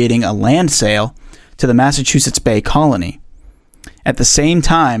negotiating a land sale to the Massachusetts Bay Colony. At the same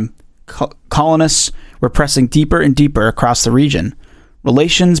time, colonists were pressing deeper and deeper across the region.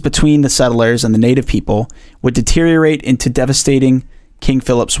 Relations between the settlers and the native people would deteriorate into devastating King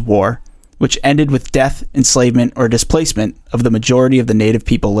Philip's War, which ended with death, enslavement, or displacement of the majority of the native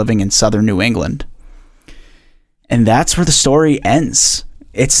people living in southern New England. And that's where the story ends.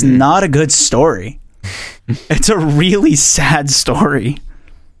 It's not a good story. It's a really sad story.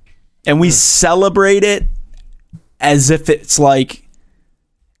 And we celebrate it as if it's like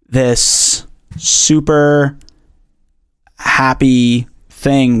this super happy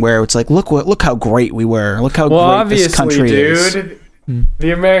thing where it's like, look how great we were. Look how great this country is.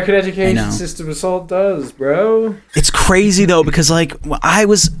 The American education system is all it does, bro. It's crazy though, because like I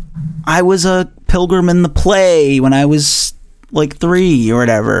was a Pilgrim in the play when I was like 3 or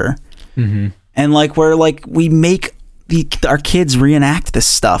whatever, and like we make our kids reenact this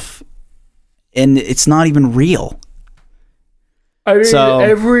stuff, and it's not even real. I mean,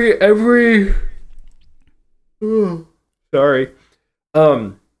 every sorry,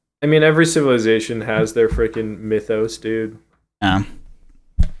 I mean, every civilization has their freaking mythos, dude. Yeah.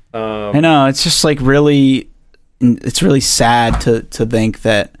 I know, it's just like it's really sad to think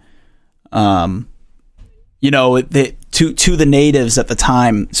that, you know, to the natives at the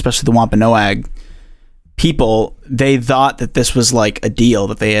time, especially the Wampanoag people, they thought that this was like a deal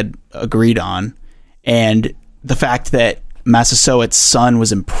that they had agreed on. And the fact that Massasoit's son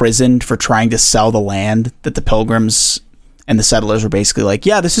was imprisoned for trying to sell the land that the Pilgrims and the settlers were basically like,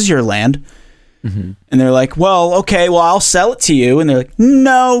 yeah, this is your land. And they're like, well, okay, well, I'll sell it to you. And they're like,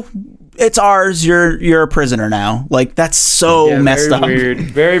 no, it's ours. You're a prisoner now. Like, that's so messed up. Weird,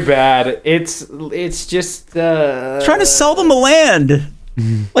 very bad. It's just trying to sell them the land.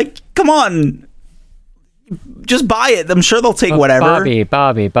 Like, come on, just buy it. I'm sure they'll take whatever.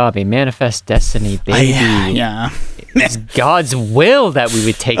 Bobby, manifest destiny, baby. Yeah. It's God's will that we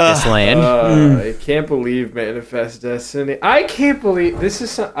would take this land. I can't believe manifest destiny. I can't believe this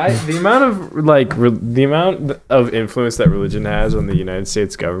is the amount of influence that religion has on the United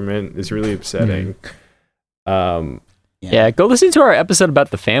States government is really upsetting. Yeah, go listen to our episode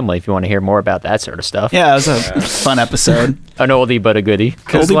about the family if you want to hear more about that sort of stuff. Yeah, it was a fun episode. An oldie but a goodie.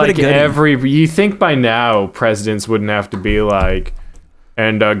 Because like you think by now presidents wouldn't have to be like,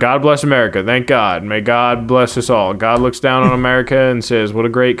 and God bless America. Thank God. May God bless us all. God looks down on America and says, what a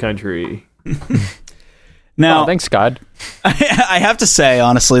great country. Now, thanks, God. I have to say,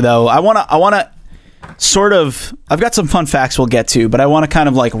 honestly, though, I want to sort of, I've got some fun facts we'll get to, but I want to kind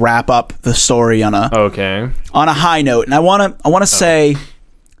of like wrap up the story on a high note. And I want to say,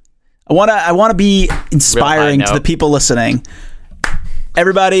 I want to be inspiring to the people listening.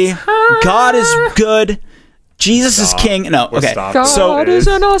 Everybody, God is good. Jesus is king. No, okay. God is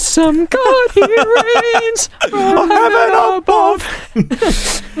an awesome God. He reigns from heaven above.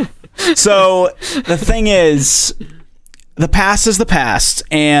 So the thing is, the past is the past,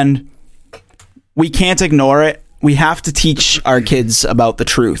 and we can't ignore it. We have to teach our kids about the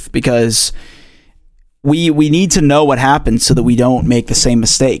truth, because we need to know what happened so that we don't make the same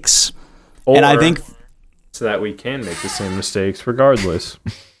mistakes. And I think so that we can make the same mistakes regardless.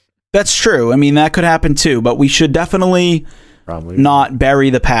 That's true. I mean, that could happen too, but we should definitely not bury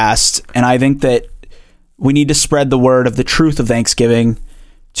the past. And I think that we need to spread the word of the truth of Thanksgiving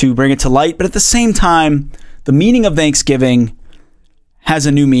to bring it to light. But at the same time, the meaning of Thanksgiving has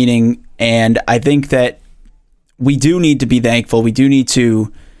a new meaning. And I think that we do need to be thankful. We do need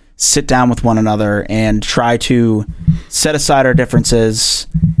to sit down with one another and try to set aside our differences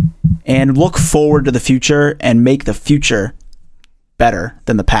and look forward to the future and make the future better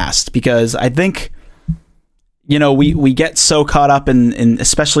than the past. Because I think, you know, we get so caught up in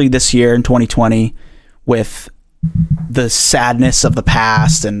especially this year in 2020 with the sadness of the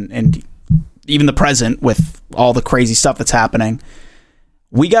past and even the present with all the crazy stuff that's happening.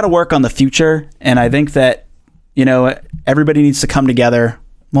 We got to work on the future. And I think that, you know, everybody needs to come together.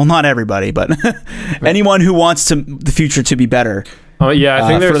 Well, not everybody, but anyone who wants the future to be better. Oh yeah, I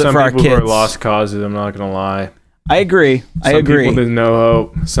think there's some people who are lost causes. I'm not gonna lie. I agree. Some people, there's no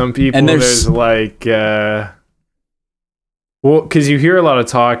hope. Some people, there's like, well, because you hear a lot of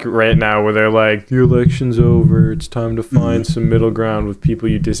talk right now where they're like, the election's over. It's time to find some middle ground with people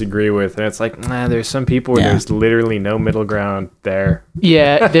you disagree with. And it's like, nah, there's some people where there's literally no middle ground there.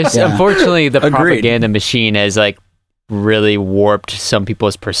 Yeah, there's unfortunately the propaganda machine has like really warped some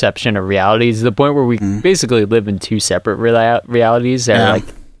people's perception of reality to the point where we basically live in two separate realities that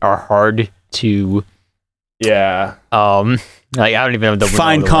are hard to Yeah. Like I don't even know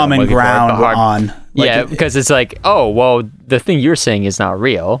find common ground on. Like, yeah, because it's like, oh, well, the thing you're saying is not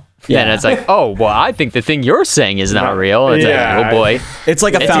real. Yeah, and it's like, oh, well, I think the thing you're saying is not real. And it's like, oh boy, it's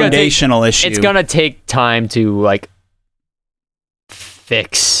like a foundational issue. It's gonna take time to like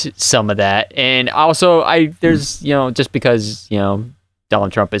fix some of that, and also there's just because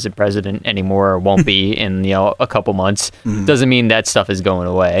Donald Trump isn't president anymore or won't be in a couple months doesn't mean that stuff is going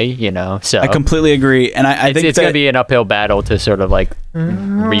away. So I completely agree, and I think it's going to be an uphill battle to sort of like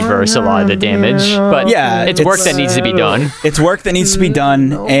reverse a lot of the damage. But yeah, it's work that needs to be done. It's work that needs to be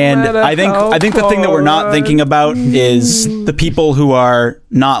done, and I think the thing that we're not thinking about is the people who are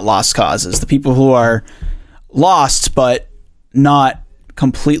not lost causes, the people who are lost but not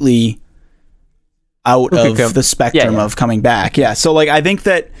completely out of the spectrum of coming back. Yeah. So like, I think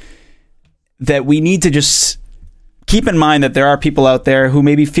that we need to just keep in mind that there are people out there who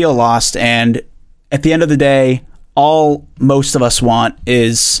maybe feel lost. And at the end of the day, all most of us want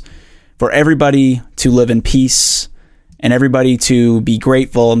is for everybody to live in peace and everybody to be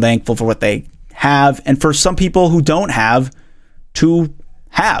grateful and thankful for what they have. And for some people who don't have to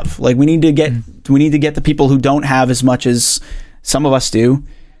have, like we need to get the people who don't have as much as some of us do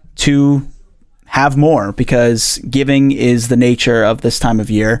to have more, because giving is the nature of this time of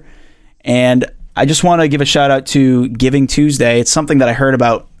year. And I just want to give a shout out to Giving Tuesday. It's something that I heard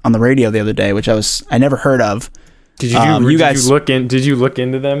about on the radio the other day, which I never heard of. Did you look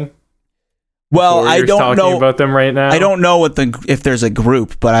into them? Well, I don't know about them right now. I don't know if there's a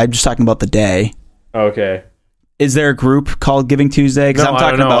group, but I'm just talking about the day. Okay. Is there a group called Giving Tuesday? No, I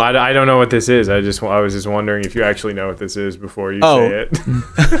don't know. I don't know what this is. I was just wondering if you actually know what this is before you say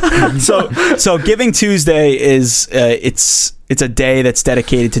it. So Giving Tuesday is it's a day that's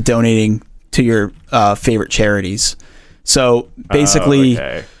dedicated to donating to your favorite charities. So basically,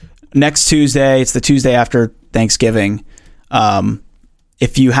 next Tuesday, it's the Tuesday after Thanksgiving.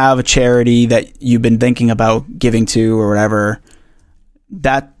 If you have a charity that you've been thinking about giving to or whatever,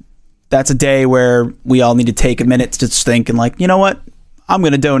 that's a day where we all need to take a minute to just think and like, you know what? I'm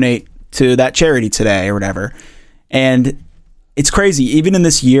going to donate to that charity today or whatever. And it's crazy. Even in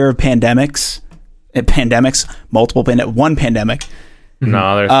this year of one pandemic.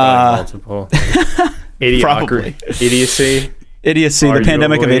 No, there's multiple. Probably. Idiocy. The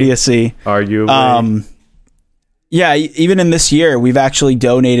pandemic of idiocy. Arguably. Yeah, even in this year, we've actually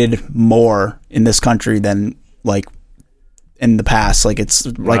donated more in this country than like in the past. Like it's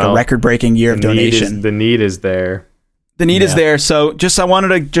like a record-breaking year of donation. The need is there. The need is there. So I wanted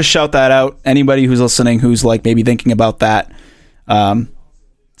to just shout that out. Anybody who's listening who's like maybe thinking about that,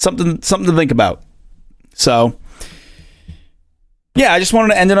 something to think about. So yeah, I just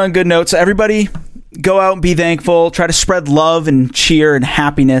wanted to end it on a good note. So everybody go out and be thankful. Try to spread love and cheer and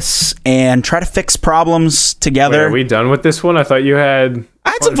happiness, and try to fix problems together. Wait, are we done with this one? I thought you had.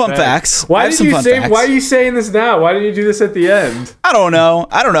 I had some fun facts. Why are you saying this now? Why didn't you do this at the end? I don't know.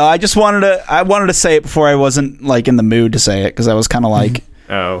 I just wanted to say it before I wasn't like in the mood to say it, because I was kind of like,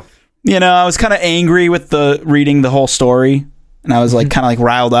 I was kind of angry with reading the whole story, and I was like kind of like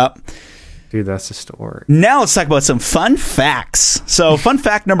riled up. Dude, that's the story. Now let's talk about some fun facts. So fun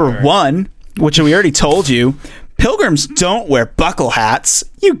fact number 1, which we already told you, pilgrims don't wear buckle hats.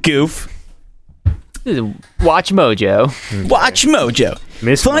 You goof. Watch Mojo. Okay. Watch Mojo.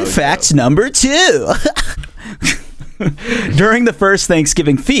 Fun fact number 2. During the first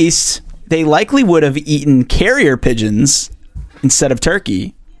Thanksgiving feast, they likely would have eaten carrier pigeons instead of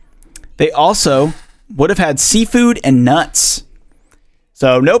turkey. They also would have had seafood and nuts.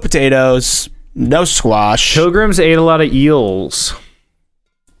 So no potatoes, no squash. Pilgrims ate a lot of eels.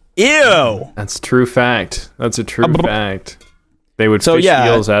 Ew. That's true fact. That's a true fact. They would fish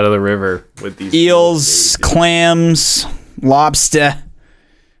eels out of the river with these eels, clams, lobster,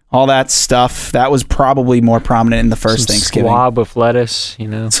 all that stuff. That was probably more prominent in the first Thanksgiving. Squab with lettuce,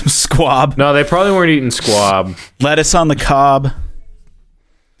 Some squab. No, they probably weren't eating squab. Lettuce on the cob.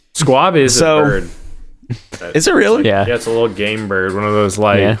 Squab is a bird. Is it really? Yeah, it's a little game bird. One of those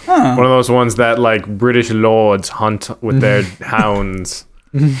one of those ones that like British lords hunt with their hounds.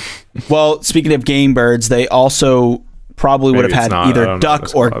 Well, speaking of game birds, they also probably would have had either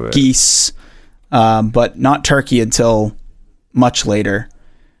duck or geese, but not turkey until much later.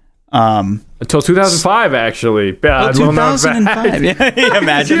 Until 2005, actually. Bad. 2005. Yeah,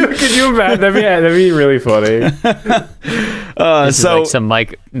 imagine. Could you imagine? That'd be really funny. This is like some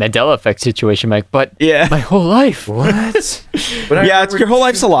Mike Mandela effect situation, Mike. But my whole life. What? It's your whole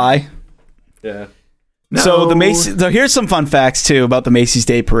life's a lie. Yeah. No. So here's some fun facts too about the Macy's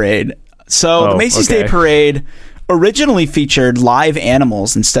Day Parade. So the Macy's Day Parade originally featured live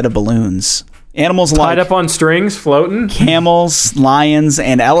animals instead of balloons. Animals tied up on strings, floating. Camels, lions,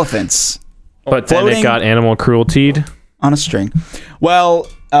 and elephants. But then it got animal cruelty on a string. Well,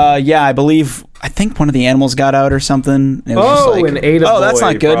 yeah, I think one of the animals got out or something. It was and ate a boy, that's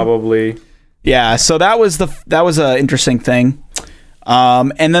not good. Probably. Yeah, so that was an interesting thing.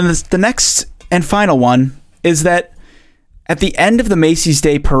 And then the next and final one is that at the end of the Macy's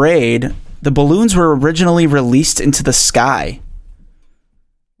Day Parade, the balloons were originally released into the sky,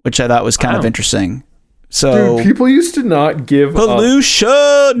 which I thought was kind of interesting. So dude, people used to not give pollution.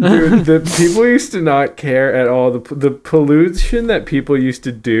 Dude, the people used to not care at all. The pollution that people used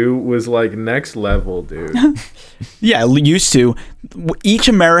to do was like next level, dude. Yeah, used to. Each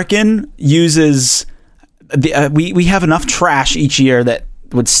American uses we have enough trash each year that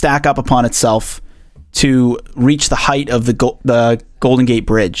would stack up upon itself to reach the height of the Golden Gate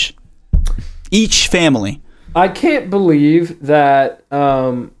Bridge. Each family. I can't believe that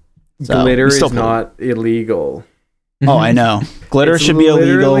glitter is not illegal. Oh, I know. Glitter should be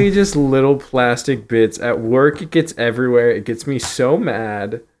illegal. Literally just little plastic bits. At work, it gets everywhere. It gets me so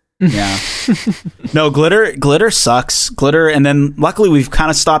mad. Yeah. No, glitter sucks. Glitter, and then luckily we've kind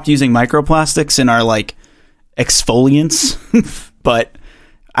of stopped using microplastics in our like exfoliants. But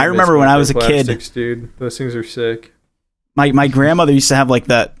I remember when I was a kid, dude, those things are sick. My grandmother used to have like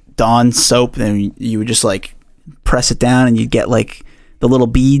that Dawn soap, and you would just like press it down, and you'd get like the little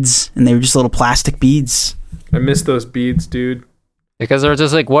beads, and they were just little plastic beads. I miss those beads, dude. Because they're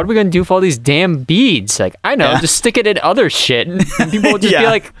just like, what are we gonna do for all these damn beads? Like, I know, just stick it in other shit, and people will just be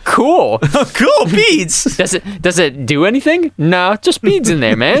like, "Cool, cool beads." Does it do anything? No, just beads in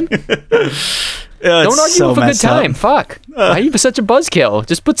there, man. Don't argue with a good time. Fuck. Why are you such a buzzkill?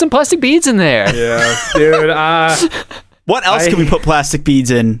 Just put some plastic beads in there. Yeah, dude. What else can we put plastic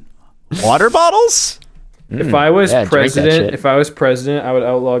beads in? Water bottles? If I was president, I would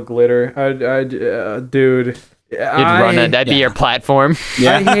outlaw glitter. Dude. That'd be your platform.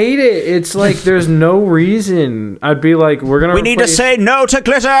 Yeah. I hate it. It's like there's no reason. I'd be like, we need to say no to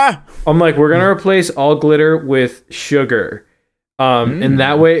glitter. I'm like, we're gonna replace all glitter with sugar. And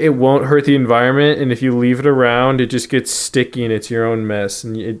that way it won't hurt the environment, and if you leave it around, it just gets sticky and it's your own mess,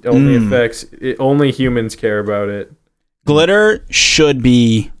 and it only only humans care about it. Glitter should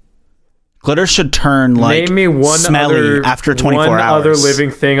turn like name me one smelly after 24 hours. Other living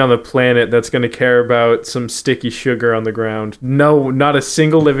thing on the planet that's going to care about some sticky sugar on the ground. No, not a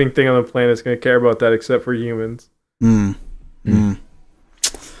single living thing on the planet is going to care about that except for humans. You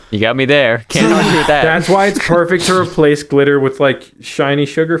got me there. Can't argue with that. That's why it's perfect to replace glitter with like shiny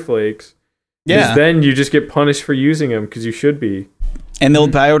sugar flakes. Yeah. Because then you just get punished for using them because you should be. And they'll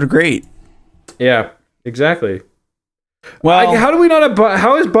biodegrade. Yeah, exactly. Well, how do we not?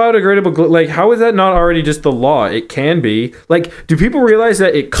 How is biodegradable? Like, how is that not already just the law? It can be. Like, do people realize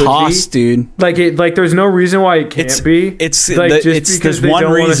that it could be? Dude. Like, there's no reason why it can't be. It's like just because they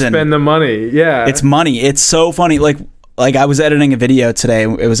don't want to spend the money. Yeah, it's money. It's so funny. Like I was editing a video today.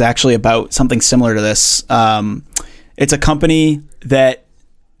 It was actually about something similar to this. It's a company that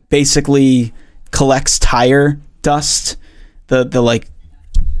basically collects tire dust, the like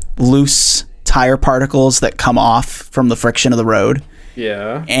loose tire particles that come off from the friction of the road.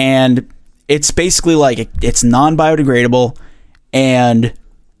 Yeah. And it's basically like it's non-biodegradable, and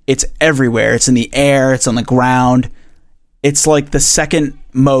it's everywhere. It's in the air, it's on the ground. It's like the second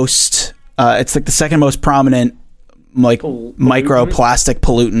most prominent like microplastic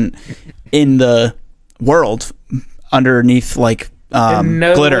pollutant in the world, underneath like glitter and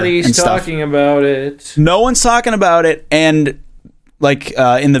stuff. Nobody's talking about it. No one's talking about it. And like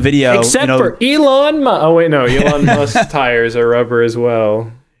in the video, except for Elon Musk. Oh wait, no, Elon Musk's tires are rubber as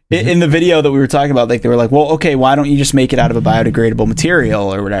well. In the video that we were talking about, like they were like, well, okay, why don't you just make it out of a biodegradable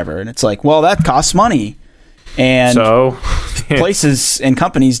material or whatever? And it's like, well, that costs money. And so places and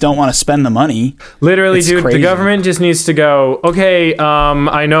companies don't want to spend the money. Literally, it's dude, crazy. The government just needs to go, okay,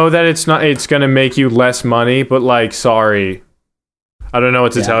 I know that it's going to make you less money, but like, sorry. I don't know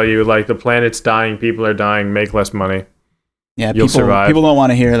what to tell you. Like, the planet's dying, people are dying, make less money. Yeah, you'll survive. People don't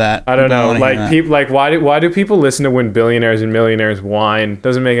want to hear that. I don't know. Like, people, like, why do people listen to when billionaires and millionaires whine?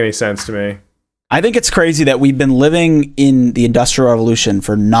 Doesn't make any sense to me. I think it's crazy that we've been living in the Industrial Revolution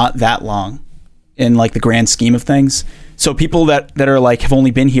for not that long, in like the grand scheme of things. So people that are like have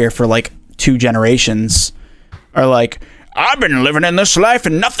only been here for like 2 generations are like, I've been living in this life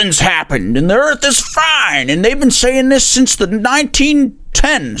and nothing's happened and the earth is fine and they've been saying this since the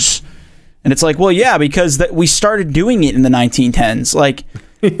 1910s. And it's like, well, yeah, because we started doing it in the 1910s. Like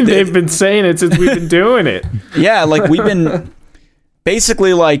they've been saying it since we've been doing it. Yeah, like we've been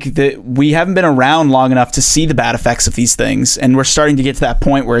basically, like, we haven't been around long enough to see the bad effects of these things, and we're starting to get to that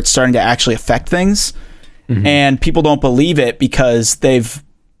point where it's starting to actually affect things, and people don't believe it because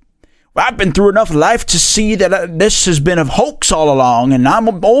I've been through enough life to see that this has been a hoax all along, and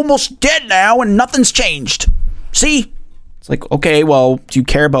I'm almost dead now, and nothing's changed. See? It's like, okay, well, do you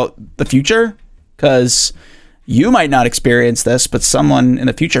care about the future? Because you might not experience this, but someone in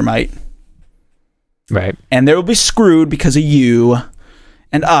the future might. Right. And they will be screwed because of you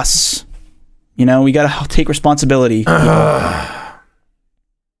and us. You know, we got to take responsibility. Bruh.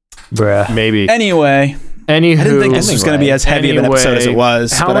 Maybe. Anyway. Anywho, I didn't think this was going to be as heavy of an episode as it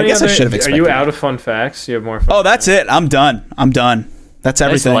was, but I guess I should have expected. Are you out of fun facts? You have more fun facts? That's it. I'm done. That's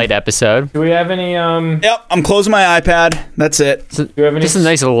everything. Nice light episode. Do we have any... Yep, I'm closing my iPad. That's it. Do we have any... Just a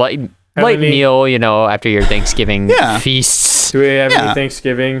nice light meal, you know, after your Thanksgiving feasts. Do we have any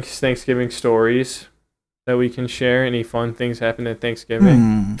Thanksgiving stories that we can share? Any fun things happened at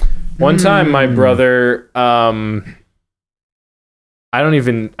Thanksgiving? One time, my brother... I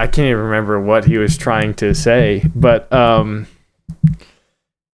can't even remember what he was trying to say, but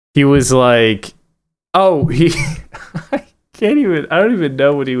he was like, I don't even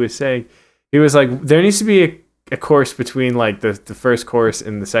know what he was saying. He was like, there needs to be a course between like the first course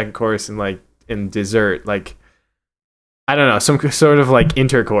and the second course and like in dessert, like, I don't know, some sort of like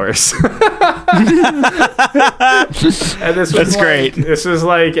intercourse. And this was great. This was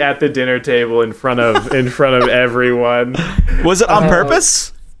like at the dinner table in front of everyone. Was it on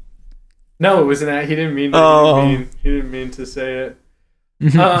purpose? No, it wasn't. He didn't mean to. He didn't mean to say it.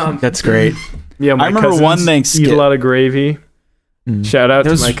 That's great. Yeah, I remember one Thanksgiving. Eat a lot of gravy. Shout out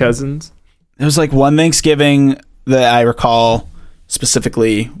to my cousins. There was like one Thanksgiving that I recall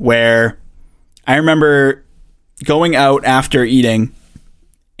specifically where I remember going out after eating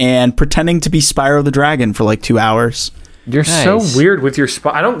and pretending to be Spyro the Dragon for like 2 hours. You're so weird with your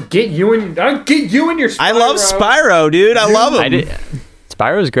Spyro. I don't get you and your Spyro. I love Spyro, dude. I love him.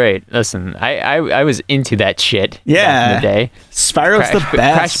 Spyro's great. Listen, I was into that shit back in the day. Spyro's the best.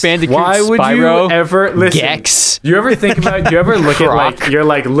 Crash Bandicoot, Why would Spyro, you ever listen? Gex. Do you ever think about? Do you ever look at like you're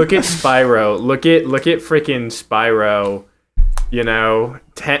like look at Spyro, look at freaking Spyro. You know,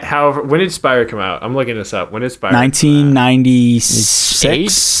 however, when did Spyro come out? I'm looking this up. When did Spyro?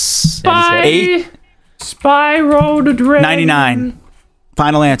 1996. 8. Spyro the Dragon. 99.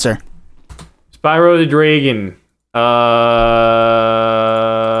 Final answer. Spyro the Dragon.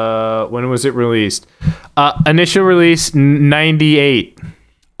 When was it released? Initial release 98.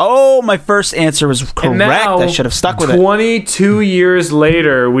 Oh, my first answer was correct. Now, I should have stuck with 22 years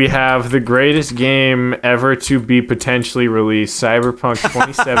later, we have the greatest game ever to be potentially released, Cyberpunk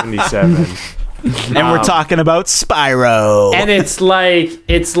 2077. And we're talking about Spyro. And it's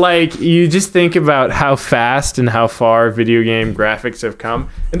like you just think about how fast and how far video game graphics have come.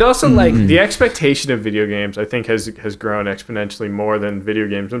 And also like the expectation of video games, I think has grown exponentially more than video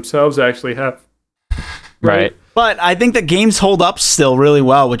games themselves actually have. Right. But I think the games hold up still really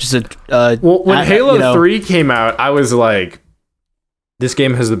well, which is when Halo 3 came out, I was like, this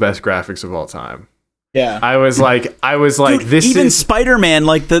game has the best graphics of all time. Yeah. I was like, dude, this even is Spider-Man,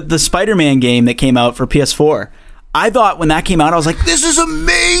 like the Spider-Man game that came out for PS4. I thought when that came out, I was like, this is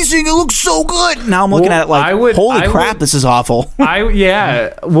amazing. It looks so good. Now I'm looking at it like, holy crap, this is awful.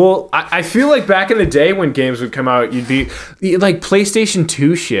 I feel like back in the day when games would come out, you'd be like PlayStation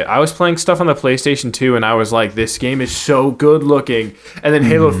 2 shit. I was playing stuff on the PlayStation 2 and I was like, this game is so good looking. And then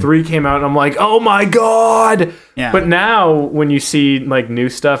Halo 3 came out and I'm like, oh my God. Yeah. But now when you see like new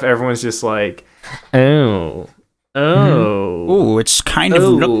stuff, everyone's just like, ooh, it's kind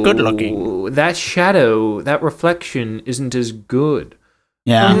of good looking. That shadow, that reflection isn't as good.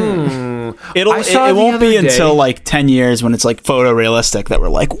 Yeah. It won't be until like 10 years when it's like photorealistic that we're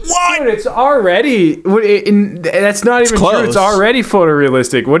like, what? Dude, it's already that's not even true. It's already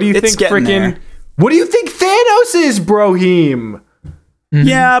photorealistic. What do you think what do you think Thanos is, Brohim?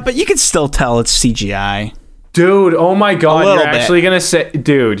 Yeah, but you can still tell it's CGI. Dude, oh my God! You're actually gonna say,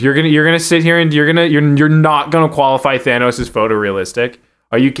 dude, you're gonna sit here and you're not gonna qualify Thanos as photorealistic.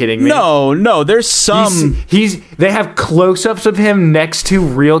 Are you kidding me? No. There's some. They have close-ups of him next to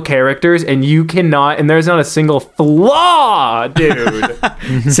real characters, and you cannot. And there's not a single flaw, dude.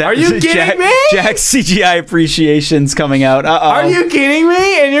 Are you kidding me? Jack's CGI appreciation's coming out. Are you kidding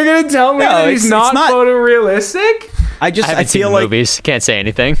me? And you're gonna tell me that he's not photorealistic? I feel like movies can't say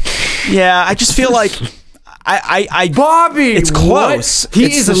anything. Yeah, I just feel like. Bobby, it's close.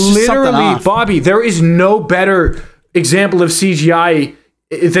 He is literally Bobby. There is no better example of CGI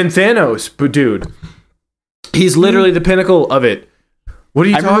than Thanos, but dude, he's literally the pinnacle of it. What are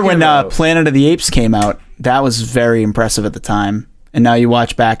you talking about? I remember when Planet of the Apes came out. That was very impressive at the time. and now you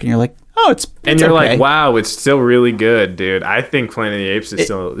watch back and you're like, oh, it's and you're okay. like, wow, it's still really good, dude. I think Planet of the Apes is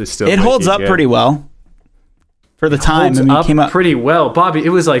still. It holds up pretty well for the time. It came up pretty well, Bobby. It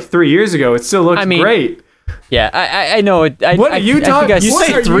was like 3 years ago. It still looks great. Yeah, I know. What are you talking? You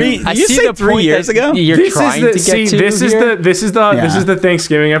say 3? You say 3 years ago? You're trying to get to. This is the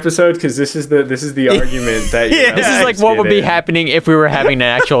Thanksgiving episode because this is the argument that. This is like what would be happening if we were having an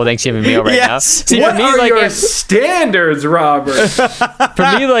actual Thanksgiving meal right now. See, what are your standards, Robert?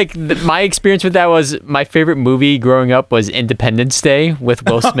 For me, like my experience with that was my favorite movie growing up was Independence Day with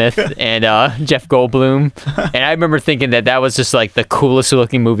Will Smith and Jeff Goldblum, and I remember thinking that was just like the coolest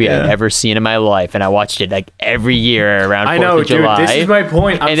looking movie I've ever seen in my life, and I watched it like every year around 4th of July. Dude, this is my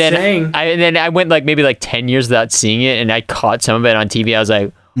point. And then I went like maybe like 10 years without seeing it, and I caught some of it on TV. I was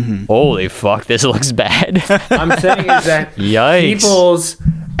like, holy fuck, this looks bad. I'm saying is that people's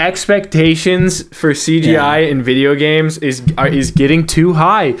expectations for CGI in video games is getting too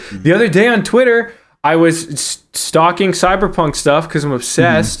high. The other day on Twitter, I was stalking Cyberpunk stuff because I'm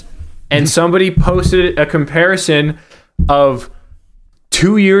obsessed, and somebody posted a comparison of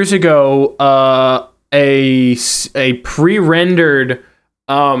 2 years ago, a pre-rendered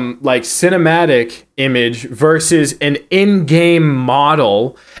like cinematic image versus an in-game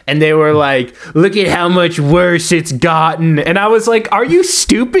model, and they were like, look at how much worse it's gotten, and I was like, are you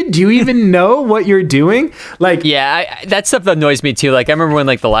stupid? Do you even know what you're doing? Like, yeah, that stuff annoys me too. Like, I remember when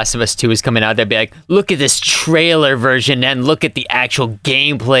like The Last of Us 2 was coming out, they'd be like, look at this trailer version and look at the actual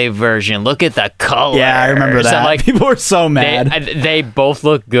gameplay version, look at the color. Yeah, I remember that. So, like, people were so mad. They both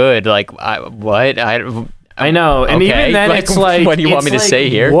look good. Like, what? I know, and even then, like, it's like, what do you want me to say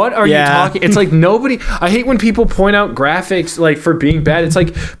here? What are you talking? It's like nobody. I hate when people point out graphics like for being bad. It's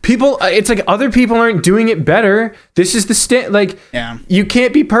like people. It's like other people aren't doing it better. This is the you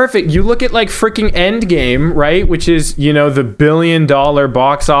can't be perfect. You look at like freaking Endgame, right? Which is the $1 billion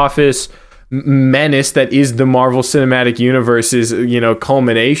box office menace that is the Marvel Cinematic Universe's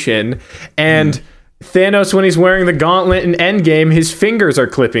culmination, and. Thanos, when he's wearing the gauntlet in Endgame, his fingers are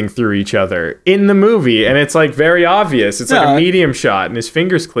clipping through each other in the movie, and it's like very obvious. It's like a medium shot, and his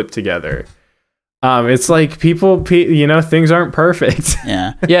fingers clip together. It's like people, things aren't perfect.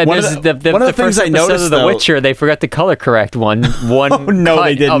 Yeah. One of the first I noticed of The Witcher, they forgot to color correct one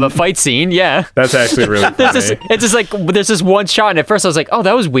cut of a fight scene. Yeah, that's actually really funny. It's just like there's this one shot, and at first I was like, oh,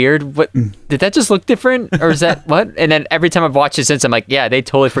 that was weird. What did that just look different, or is that what? And then every time I've watched it since, I'm like, yeah, they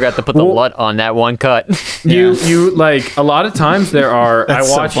totally forgot to put the LUT on that one cut. You like a lot of times there are.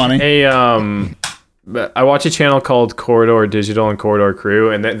 I watch a channel called Corridor Digital and Corridor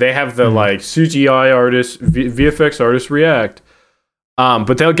Crew, and they have the like CGI artists, VFX artists react.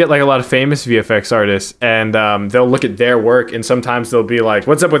 But they'll get like a lot of famous VFX artists, and they'll look at their work, and sometimes they'll be like,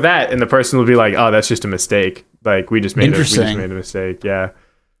 "What's up with that?" And the person will be like, "Oh, that's just a mistake. Like we just made a mistake." Yeah.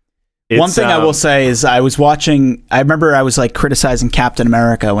 One thing I will say is I remember I was like criticizing Captain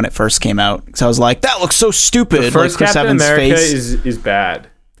America when it first came out, because I was like, that looks so stupid. The first like Chris Captain Evans' America face is bad.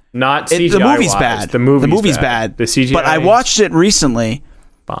 Not CGI. The movie's bad. The movie's bad. The CGI. But I watched it recently.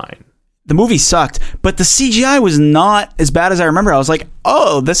 Fine. The movie sucked, but the CGI was not as bad as I remember. I was like,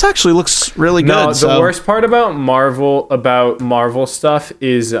 "Oh, this actually looks really good." No, the worst part about Marvel stuff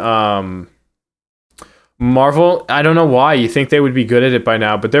is Marvel. I don't know why you think they would be good at it by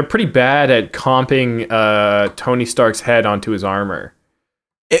now, but they're pretty bad at comping Tony Stark's head onto his armor.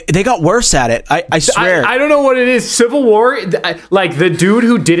 They got worse at it. I swear. I don't know what it is. Civil War, like the dude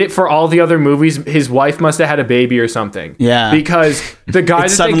who did it for all the other movies, his wife must have had a baby or something. Yeah. Because the guy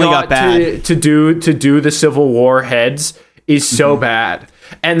that they got to do the Civil War heads is so bad.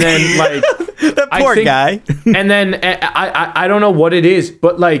 And then like that poor guy. And then I don't know what it is,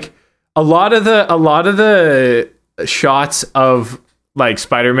 but like a lot of the shots of like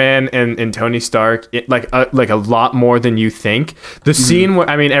Spider-Man and Tony Stark, like a lot more than you think. The scene where,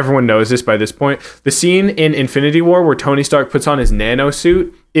 I mean, everyone knows this by this point. The scene in Infinity War where Tony Stark puts on his nano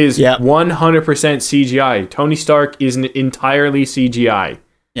suit is 100% CGI. Tony Stark is entirely CGI.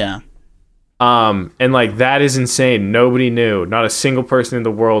 Yeah. And like that is insane. Nobody knew. Not a single person in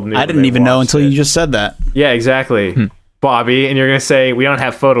the world knew. I didn't even know until you just said that. Yeah, exactly. Bobby, and you're gonna say we don't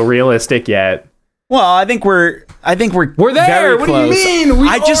have photorealistic yet. Well, I think we're there. Very what close. Do you mean?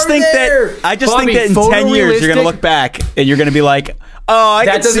 I just think Bobby, that in 10 years you're gonna look back and you're gonna be like, oh, I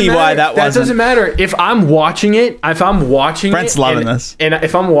can see why that wasn't. That doesn't matter. If I'm watching it, Brent's loving this. And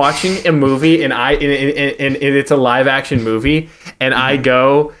if I'm watching a movie and it's a live action movie, and I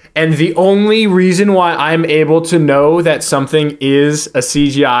go, and the only reason why I'm able to know that something is a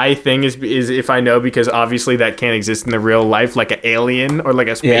CGI thing is if I know, because obviously that can't exist in the real life, like an alien or like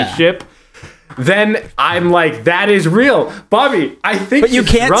a spaceship. then I'm like, that is real. Bobby, I think but you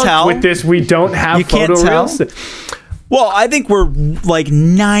can't drunk tell with this. We don't have you can't tell. Well, I think we're like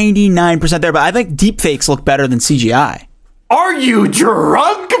 99% there, but I think deepfakes look better than CGI. Are you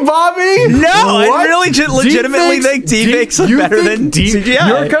drunk, Bobby? No, I really legitimately think deepfakes look better than CGI.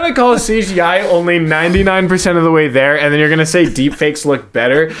 You're going to call CGI only 99% of the way there, and then you're going to say deepfakes look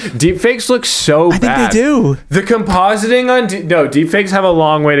better? Deepfakes look so bad. I think they do. The compositing on... No, deepfakes have a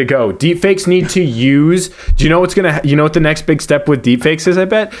long way to go. Deepfakes need to use... Do you know what's going to... You know what the next big step with deepfakes is, I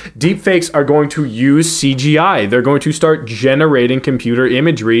bet? Deepfakes are going to use CGI. They're going to start generating computer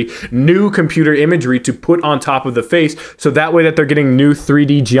imagery, new computer imagery to put on top of the face, so that way that they're getting new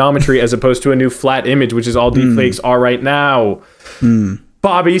 3D geometry as opposed to a new flat image, which is all deepfakes are right now.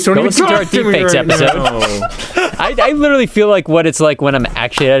 Bobby, so don't even talk to me right episode. I literally feel like what it's like when I'm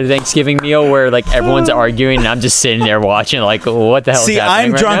actually at a Thanksgiving meal where like everyone's arguing and I'm just sitting there watching like, what the hell is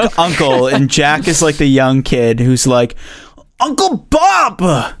happening I'm drunk now? uncle, and Jack is like the young kid who's like, Uncle Bob!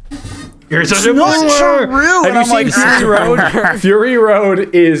 You're such a boomer. Have you seen Fury Road? Fury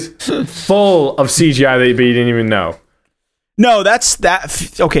Road is full of CGI that you didn't even know. No, that's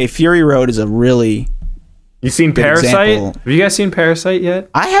that. Okay, Fury Road is a really. You seen Parasite? Example. Have you guys seen Parasite yet?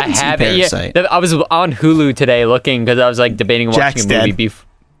 I haven't seen Parasite. I was on Hulu today looking because I was like debating watching a movie.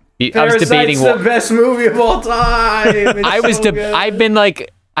 I was debating the best movie of all time. I've been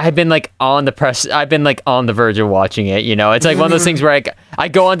like on the press. I've been like on the verge of watching it. You know, it's like one of those things where I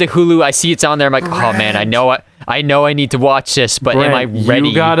go onto Hulu, I see it's on there. I'm like, oh man, I know I need to watch this, but am I ready?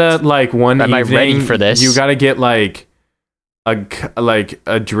 You gotta like one. Am I ready for this? You gotta get like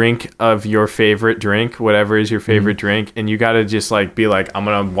a drink of your favorite drink, whatever is your favorite drink, and you gotta just like be like, I'm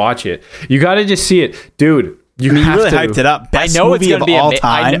gonna watch it. You gotta just see it, dude. You really hyped it up. Best movie of all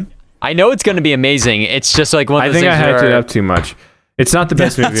time. I know it's gonna be amazing. It's just like one of those things. I think I hyped it up too much. It's not the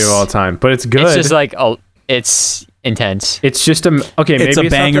best movie of all time, but it's good. It's just like it's intense. It's just okay. It's maybe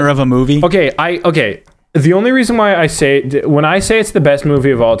a banger of a movie. Okay. The only reason why when I say it's the best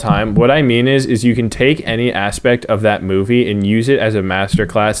movie of all time, what I mean is you can take any aspect of that movie and use it as a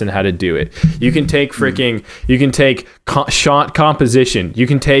masterclass in how to do it. You can take you can take shot composition, you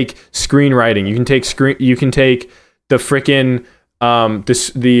can take screenwriting, you can take the freaking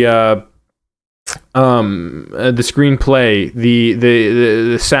the screenplay,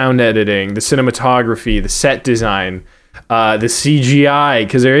 the sound editing, the cinematography, the set design. The CGI,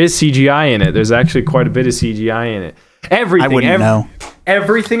 because there is CGI in it. There's actually quite a bit of CGI in it. Everything. I wouldn't know.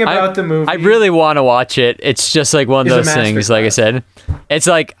 Everything about the movie. I really want to watch it. It's just like one of those things, like I said. It's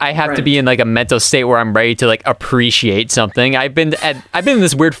like I have to be in like a mental state where I'm ready to like appreciate something. I've been in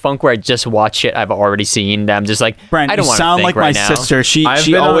this weird funk where I just watch shit I've already seen. I'm just like, Brent, I don't want to sound like right my now. sister. She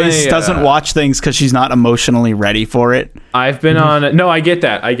always doesn't watch things because she's not emotionally ready for it. I've been on. No, I get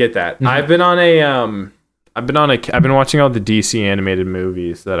that. Mm-hmm. I've been watching all the DC animated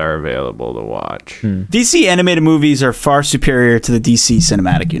movies that are available to watch. DC animated movies are far superior to the DC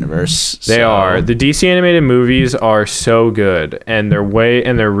cinematic universe. They are. The DC animated movies are so good, and they're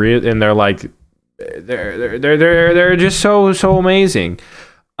just so amazing.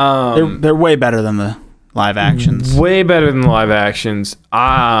 They're way better than the live actions. Way better than the live actions.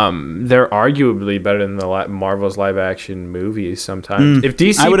 They're arguably better than the Marvel's live action movies sometimes. If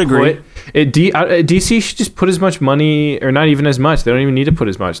DC, I would agree. DC should just put as much money, or not even as much. They don't even need to put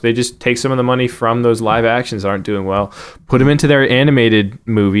as much. They just take some of the money from those live actions that aren't doing well, put them into their animated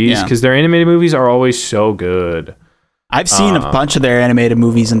movies, because their animated movies are always so good. I've seen a bunch of their animated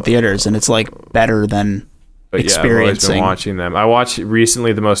movies in theaters, and it's like better than. But yeah, I've always been watching them. I watched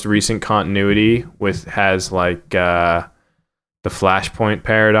recently the most recent continuity has like the Flashpoint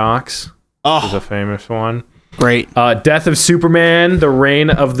Paradox. Oh, is a famous one. Great. Death of Superman, the Reign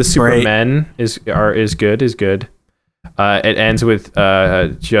of the Supermen is good. It ends with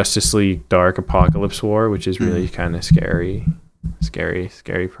Justice League Dark Apocalypse War, which is really kind of scary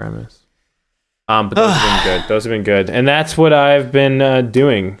premise. But those have been good. And that's what I've been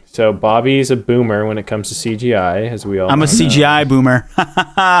doing. So Bobby's a boomer when it comes to CGI, as we all I'm a CGI boomer.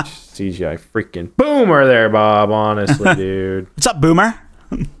 CGI freaking boomer there, Bob. Honestly, dude. What's up, boomer?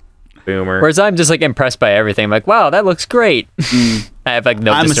 Boomer. Whereas I'm just like impressed by everything. I'm like, wow, that looks great. I have like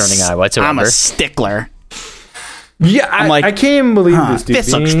no discerning eye whatsoever. I'm a stickler. Yeah, I can't even believe this, dude.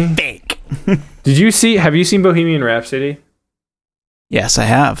 This looks fake. Have you seen Bohemian Rhapsody? Yes, I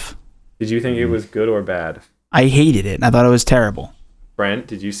have. Did you think it was good or bad? I hated it. I thought it was terrible. Brent,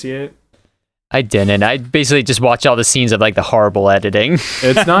 did you see it? I didn't. I basically just watched all the scenes of like the horrible editing.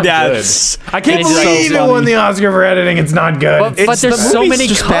 It's not good. I can't believe it won the Oscar for editing. It's not good. But there's so many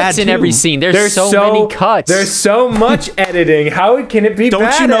cuts in every scene. There's so many cuts. There's so much editing. How can it be bad?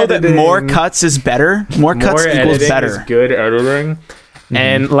 Don't you know that more cuts is better? More cuts equals better. Is good editing.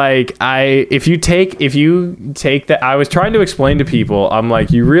 And like if you take that, I was trying to explain to people, I'm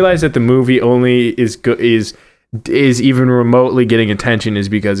like, you realize that the movie only is even remotely getting attention is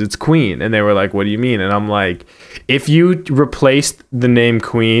because it's Queen. And they were like, what do you mean? And I'm like, if you replaced the name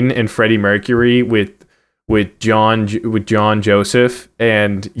Queen and Freddie Mercury with John Joseph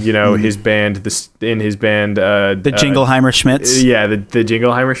and his band the Jingleheimer Schmitz. Yeah, the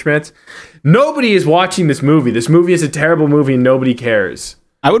Jingleheimer Schmitz. Nobody is watching this movie. This movie is a terrible movie and nobody cares.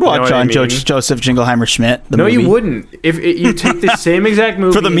 I would watch Joseph Jingleheimer Schmidt. Movie. You wouldn't. If you take the same exact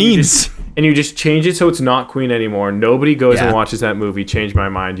movie for the memes and you just change it so it's not Queen anymore, nobody goes and watches that movie. Change my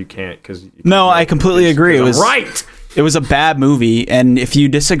mind. You can't because. No, I completely agree. It was right. It was a bad movie, and if you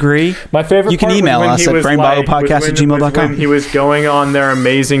disagree, my favorite you can email us at brainbogglepodcast@gmail.com. When he was going on their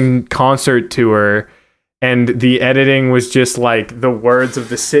amazing concert tour, and the editing was just like the words of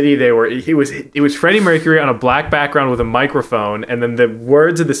the city it was Freddie Mercury on a black background with a microphone, and then the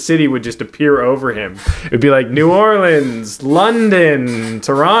words of the city would just appear over him. It'd be like New Orleans, London,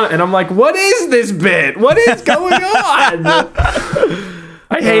 Toronto, and I'm like, what is this bit? What is going on?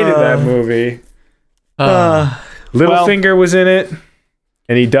 I hated that movie. Littlefinger was in it,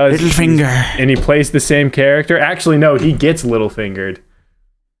 and he does Littlefinger, and he plays the same character. Actually, no, he gets Littlefingered.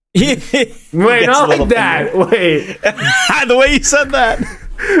 Wait, not like that. Wait, the way you said that.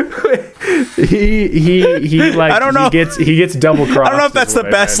 he like I don't know. He gets double crossed. I don't know if that's the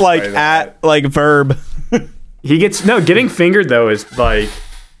best verb. He gets getting fingered though is like.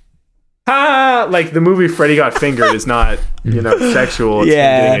 Like the movie Freddy Got Fingered is not sexual. It's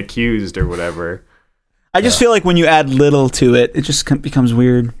getting accused or whatever. I just feel like when you add little to it, it just becomes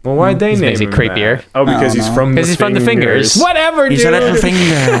weird. Well, why'd they name him creepier? That? Oh, because he's from the Fingers. Whatever, dude. He's a little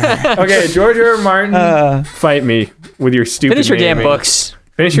finger. Okay, George R. R. Martin, fight me with your stupid Finish your naming. damn books.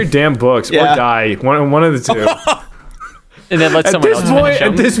 Finish your damn books or die. One of the two. And then let someone else finish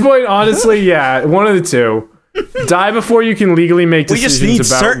them. At this point, honestly, yeah, one of the two. Die before you can legally make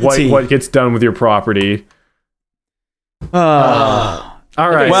decisions about what gets done with your property. All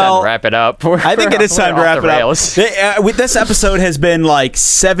right. Well, wrap it up. I think it is time to wrap it up. This episode has been like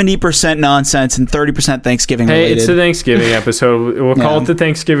 70% nonsense and 30% Thanksgiving related. Hey, it's a Thanksgiving episode. We'll call it the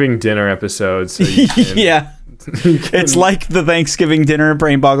Thanksgiving dinner episode. So it's like the Thanksgiving dinner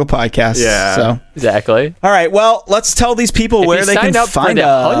Brain Boggle podcast. Yeah. So exactly. All right. Well, let's tell these people where they can find us. If you sign up for the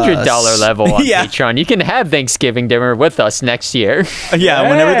 $100 level on Patreon, you can have Thanksgiving dinner with us next year. Yeah,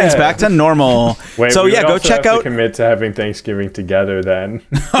 when everything's back to normal. Wait, so go check out. Commit to having Thanksgiving together then,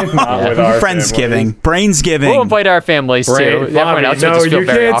 not with our Friendsgiving, Brainsgiving. We'll invite our families too. Everyone else will just feel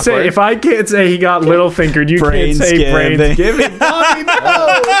very awkward. Say if I can't say he got Littlefingered, you can't say Brainsgiving. Bobby, no.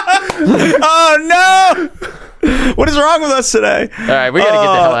 Oh no. What is wrong with us today? All right, we gotta get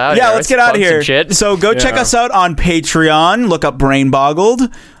the hell out of here. Yeah, let's get out of here. So go check us out on Patreon. Look up Brain Boggled.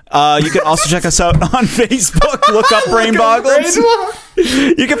 You can also check us out on Facebook. Look up Brain Boggled.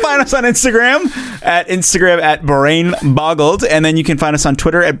 You can find us on Instagram at Brain Boggled, and then you can find us on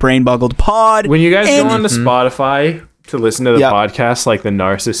Twitter at Brain Boggled Pod. When you guys go on to Spotify to listen to the podcast, like the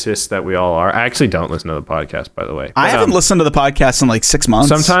narcissists that we all are. I actually don't listen to the podcast, by the way. I haven't listened to the podcast in like 6 months.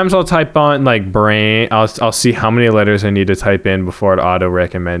 Sometimes I'll type on like brain. I'll see how many letters I need to type in before it auto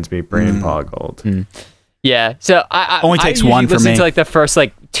recommends me Brain Boggled. Yeah, so I only takes one for me. Listen to like the first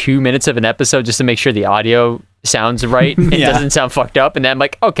 2 minutes of an episode just to make sure the audio sounds right. It doesn't sound fucked up, and then I'm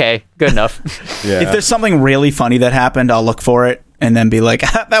like, okay, good enough. If there's something really funny that happened, I'll look for it and then be like,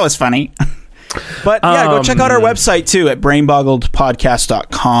 that was funny. But go check out our website too at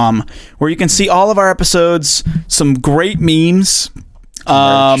brainboggledpodcast.com, where you can see all of our episodes, some great memes,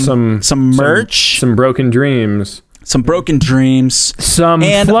 some merch, some broken dreams, some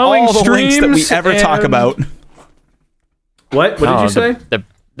and flowing all the streams links that we ever talk about. What did you say?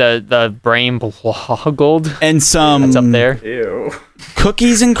 The Brain Boggled and some that's up there. Ew.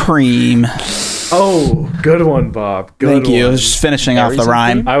 Cookies and cream. Oh, good one, Bob. Thank you. I was just finishing off the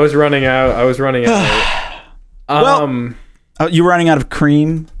rime. I was running out. You were running out of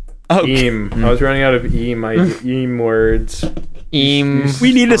cream? Oh, eam. I was running out of eam words. We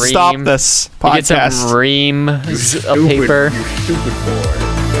need to stop this podcast. Get some reams of paper. You stupid boy.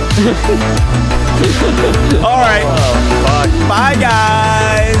 All right. Oh, fuck. Bye,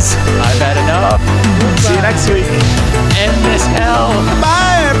 guys. I've had enough. See you next week. End this hell.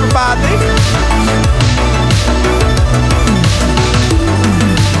 Bye, everybody.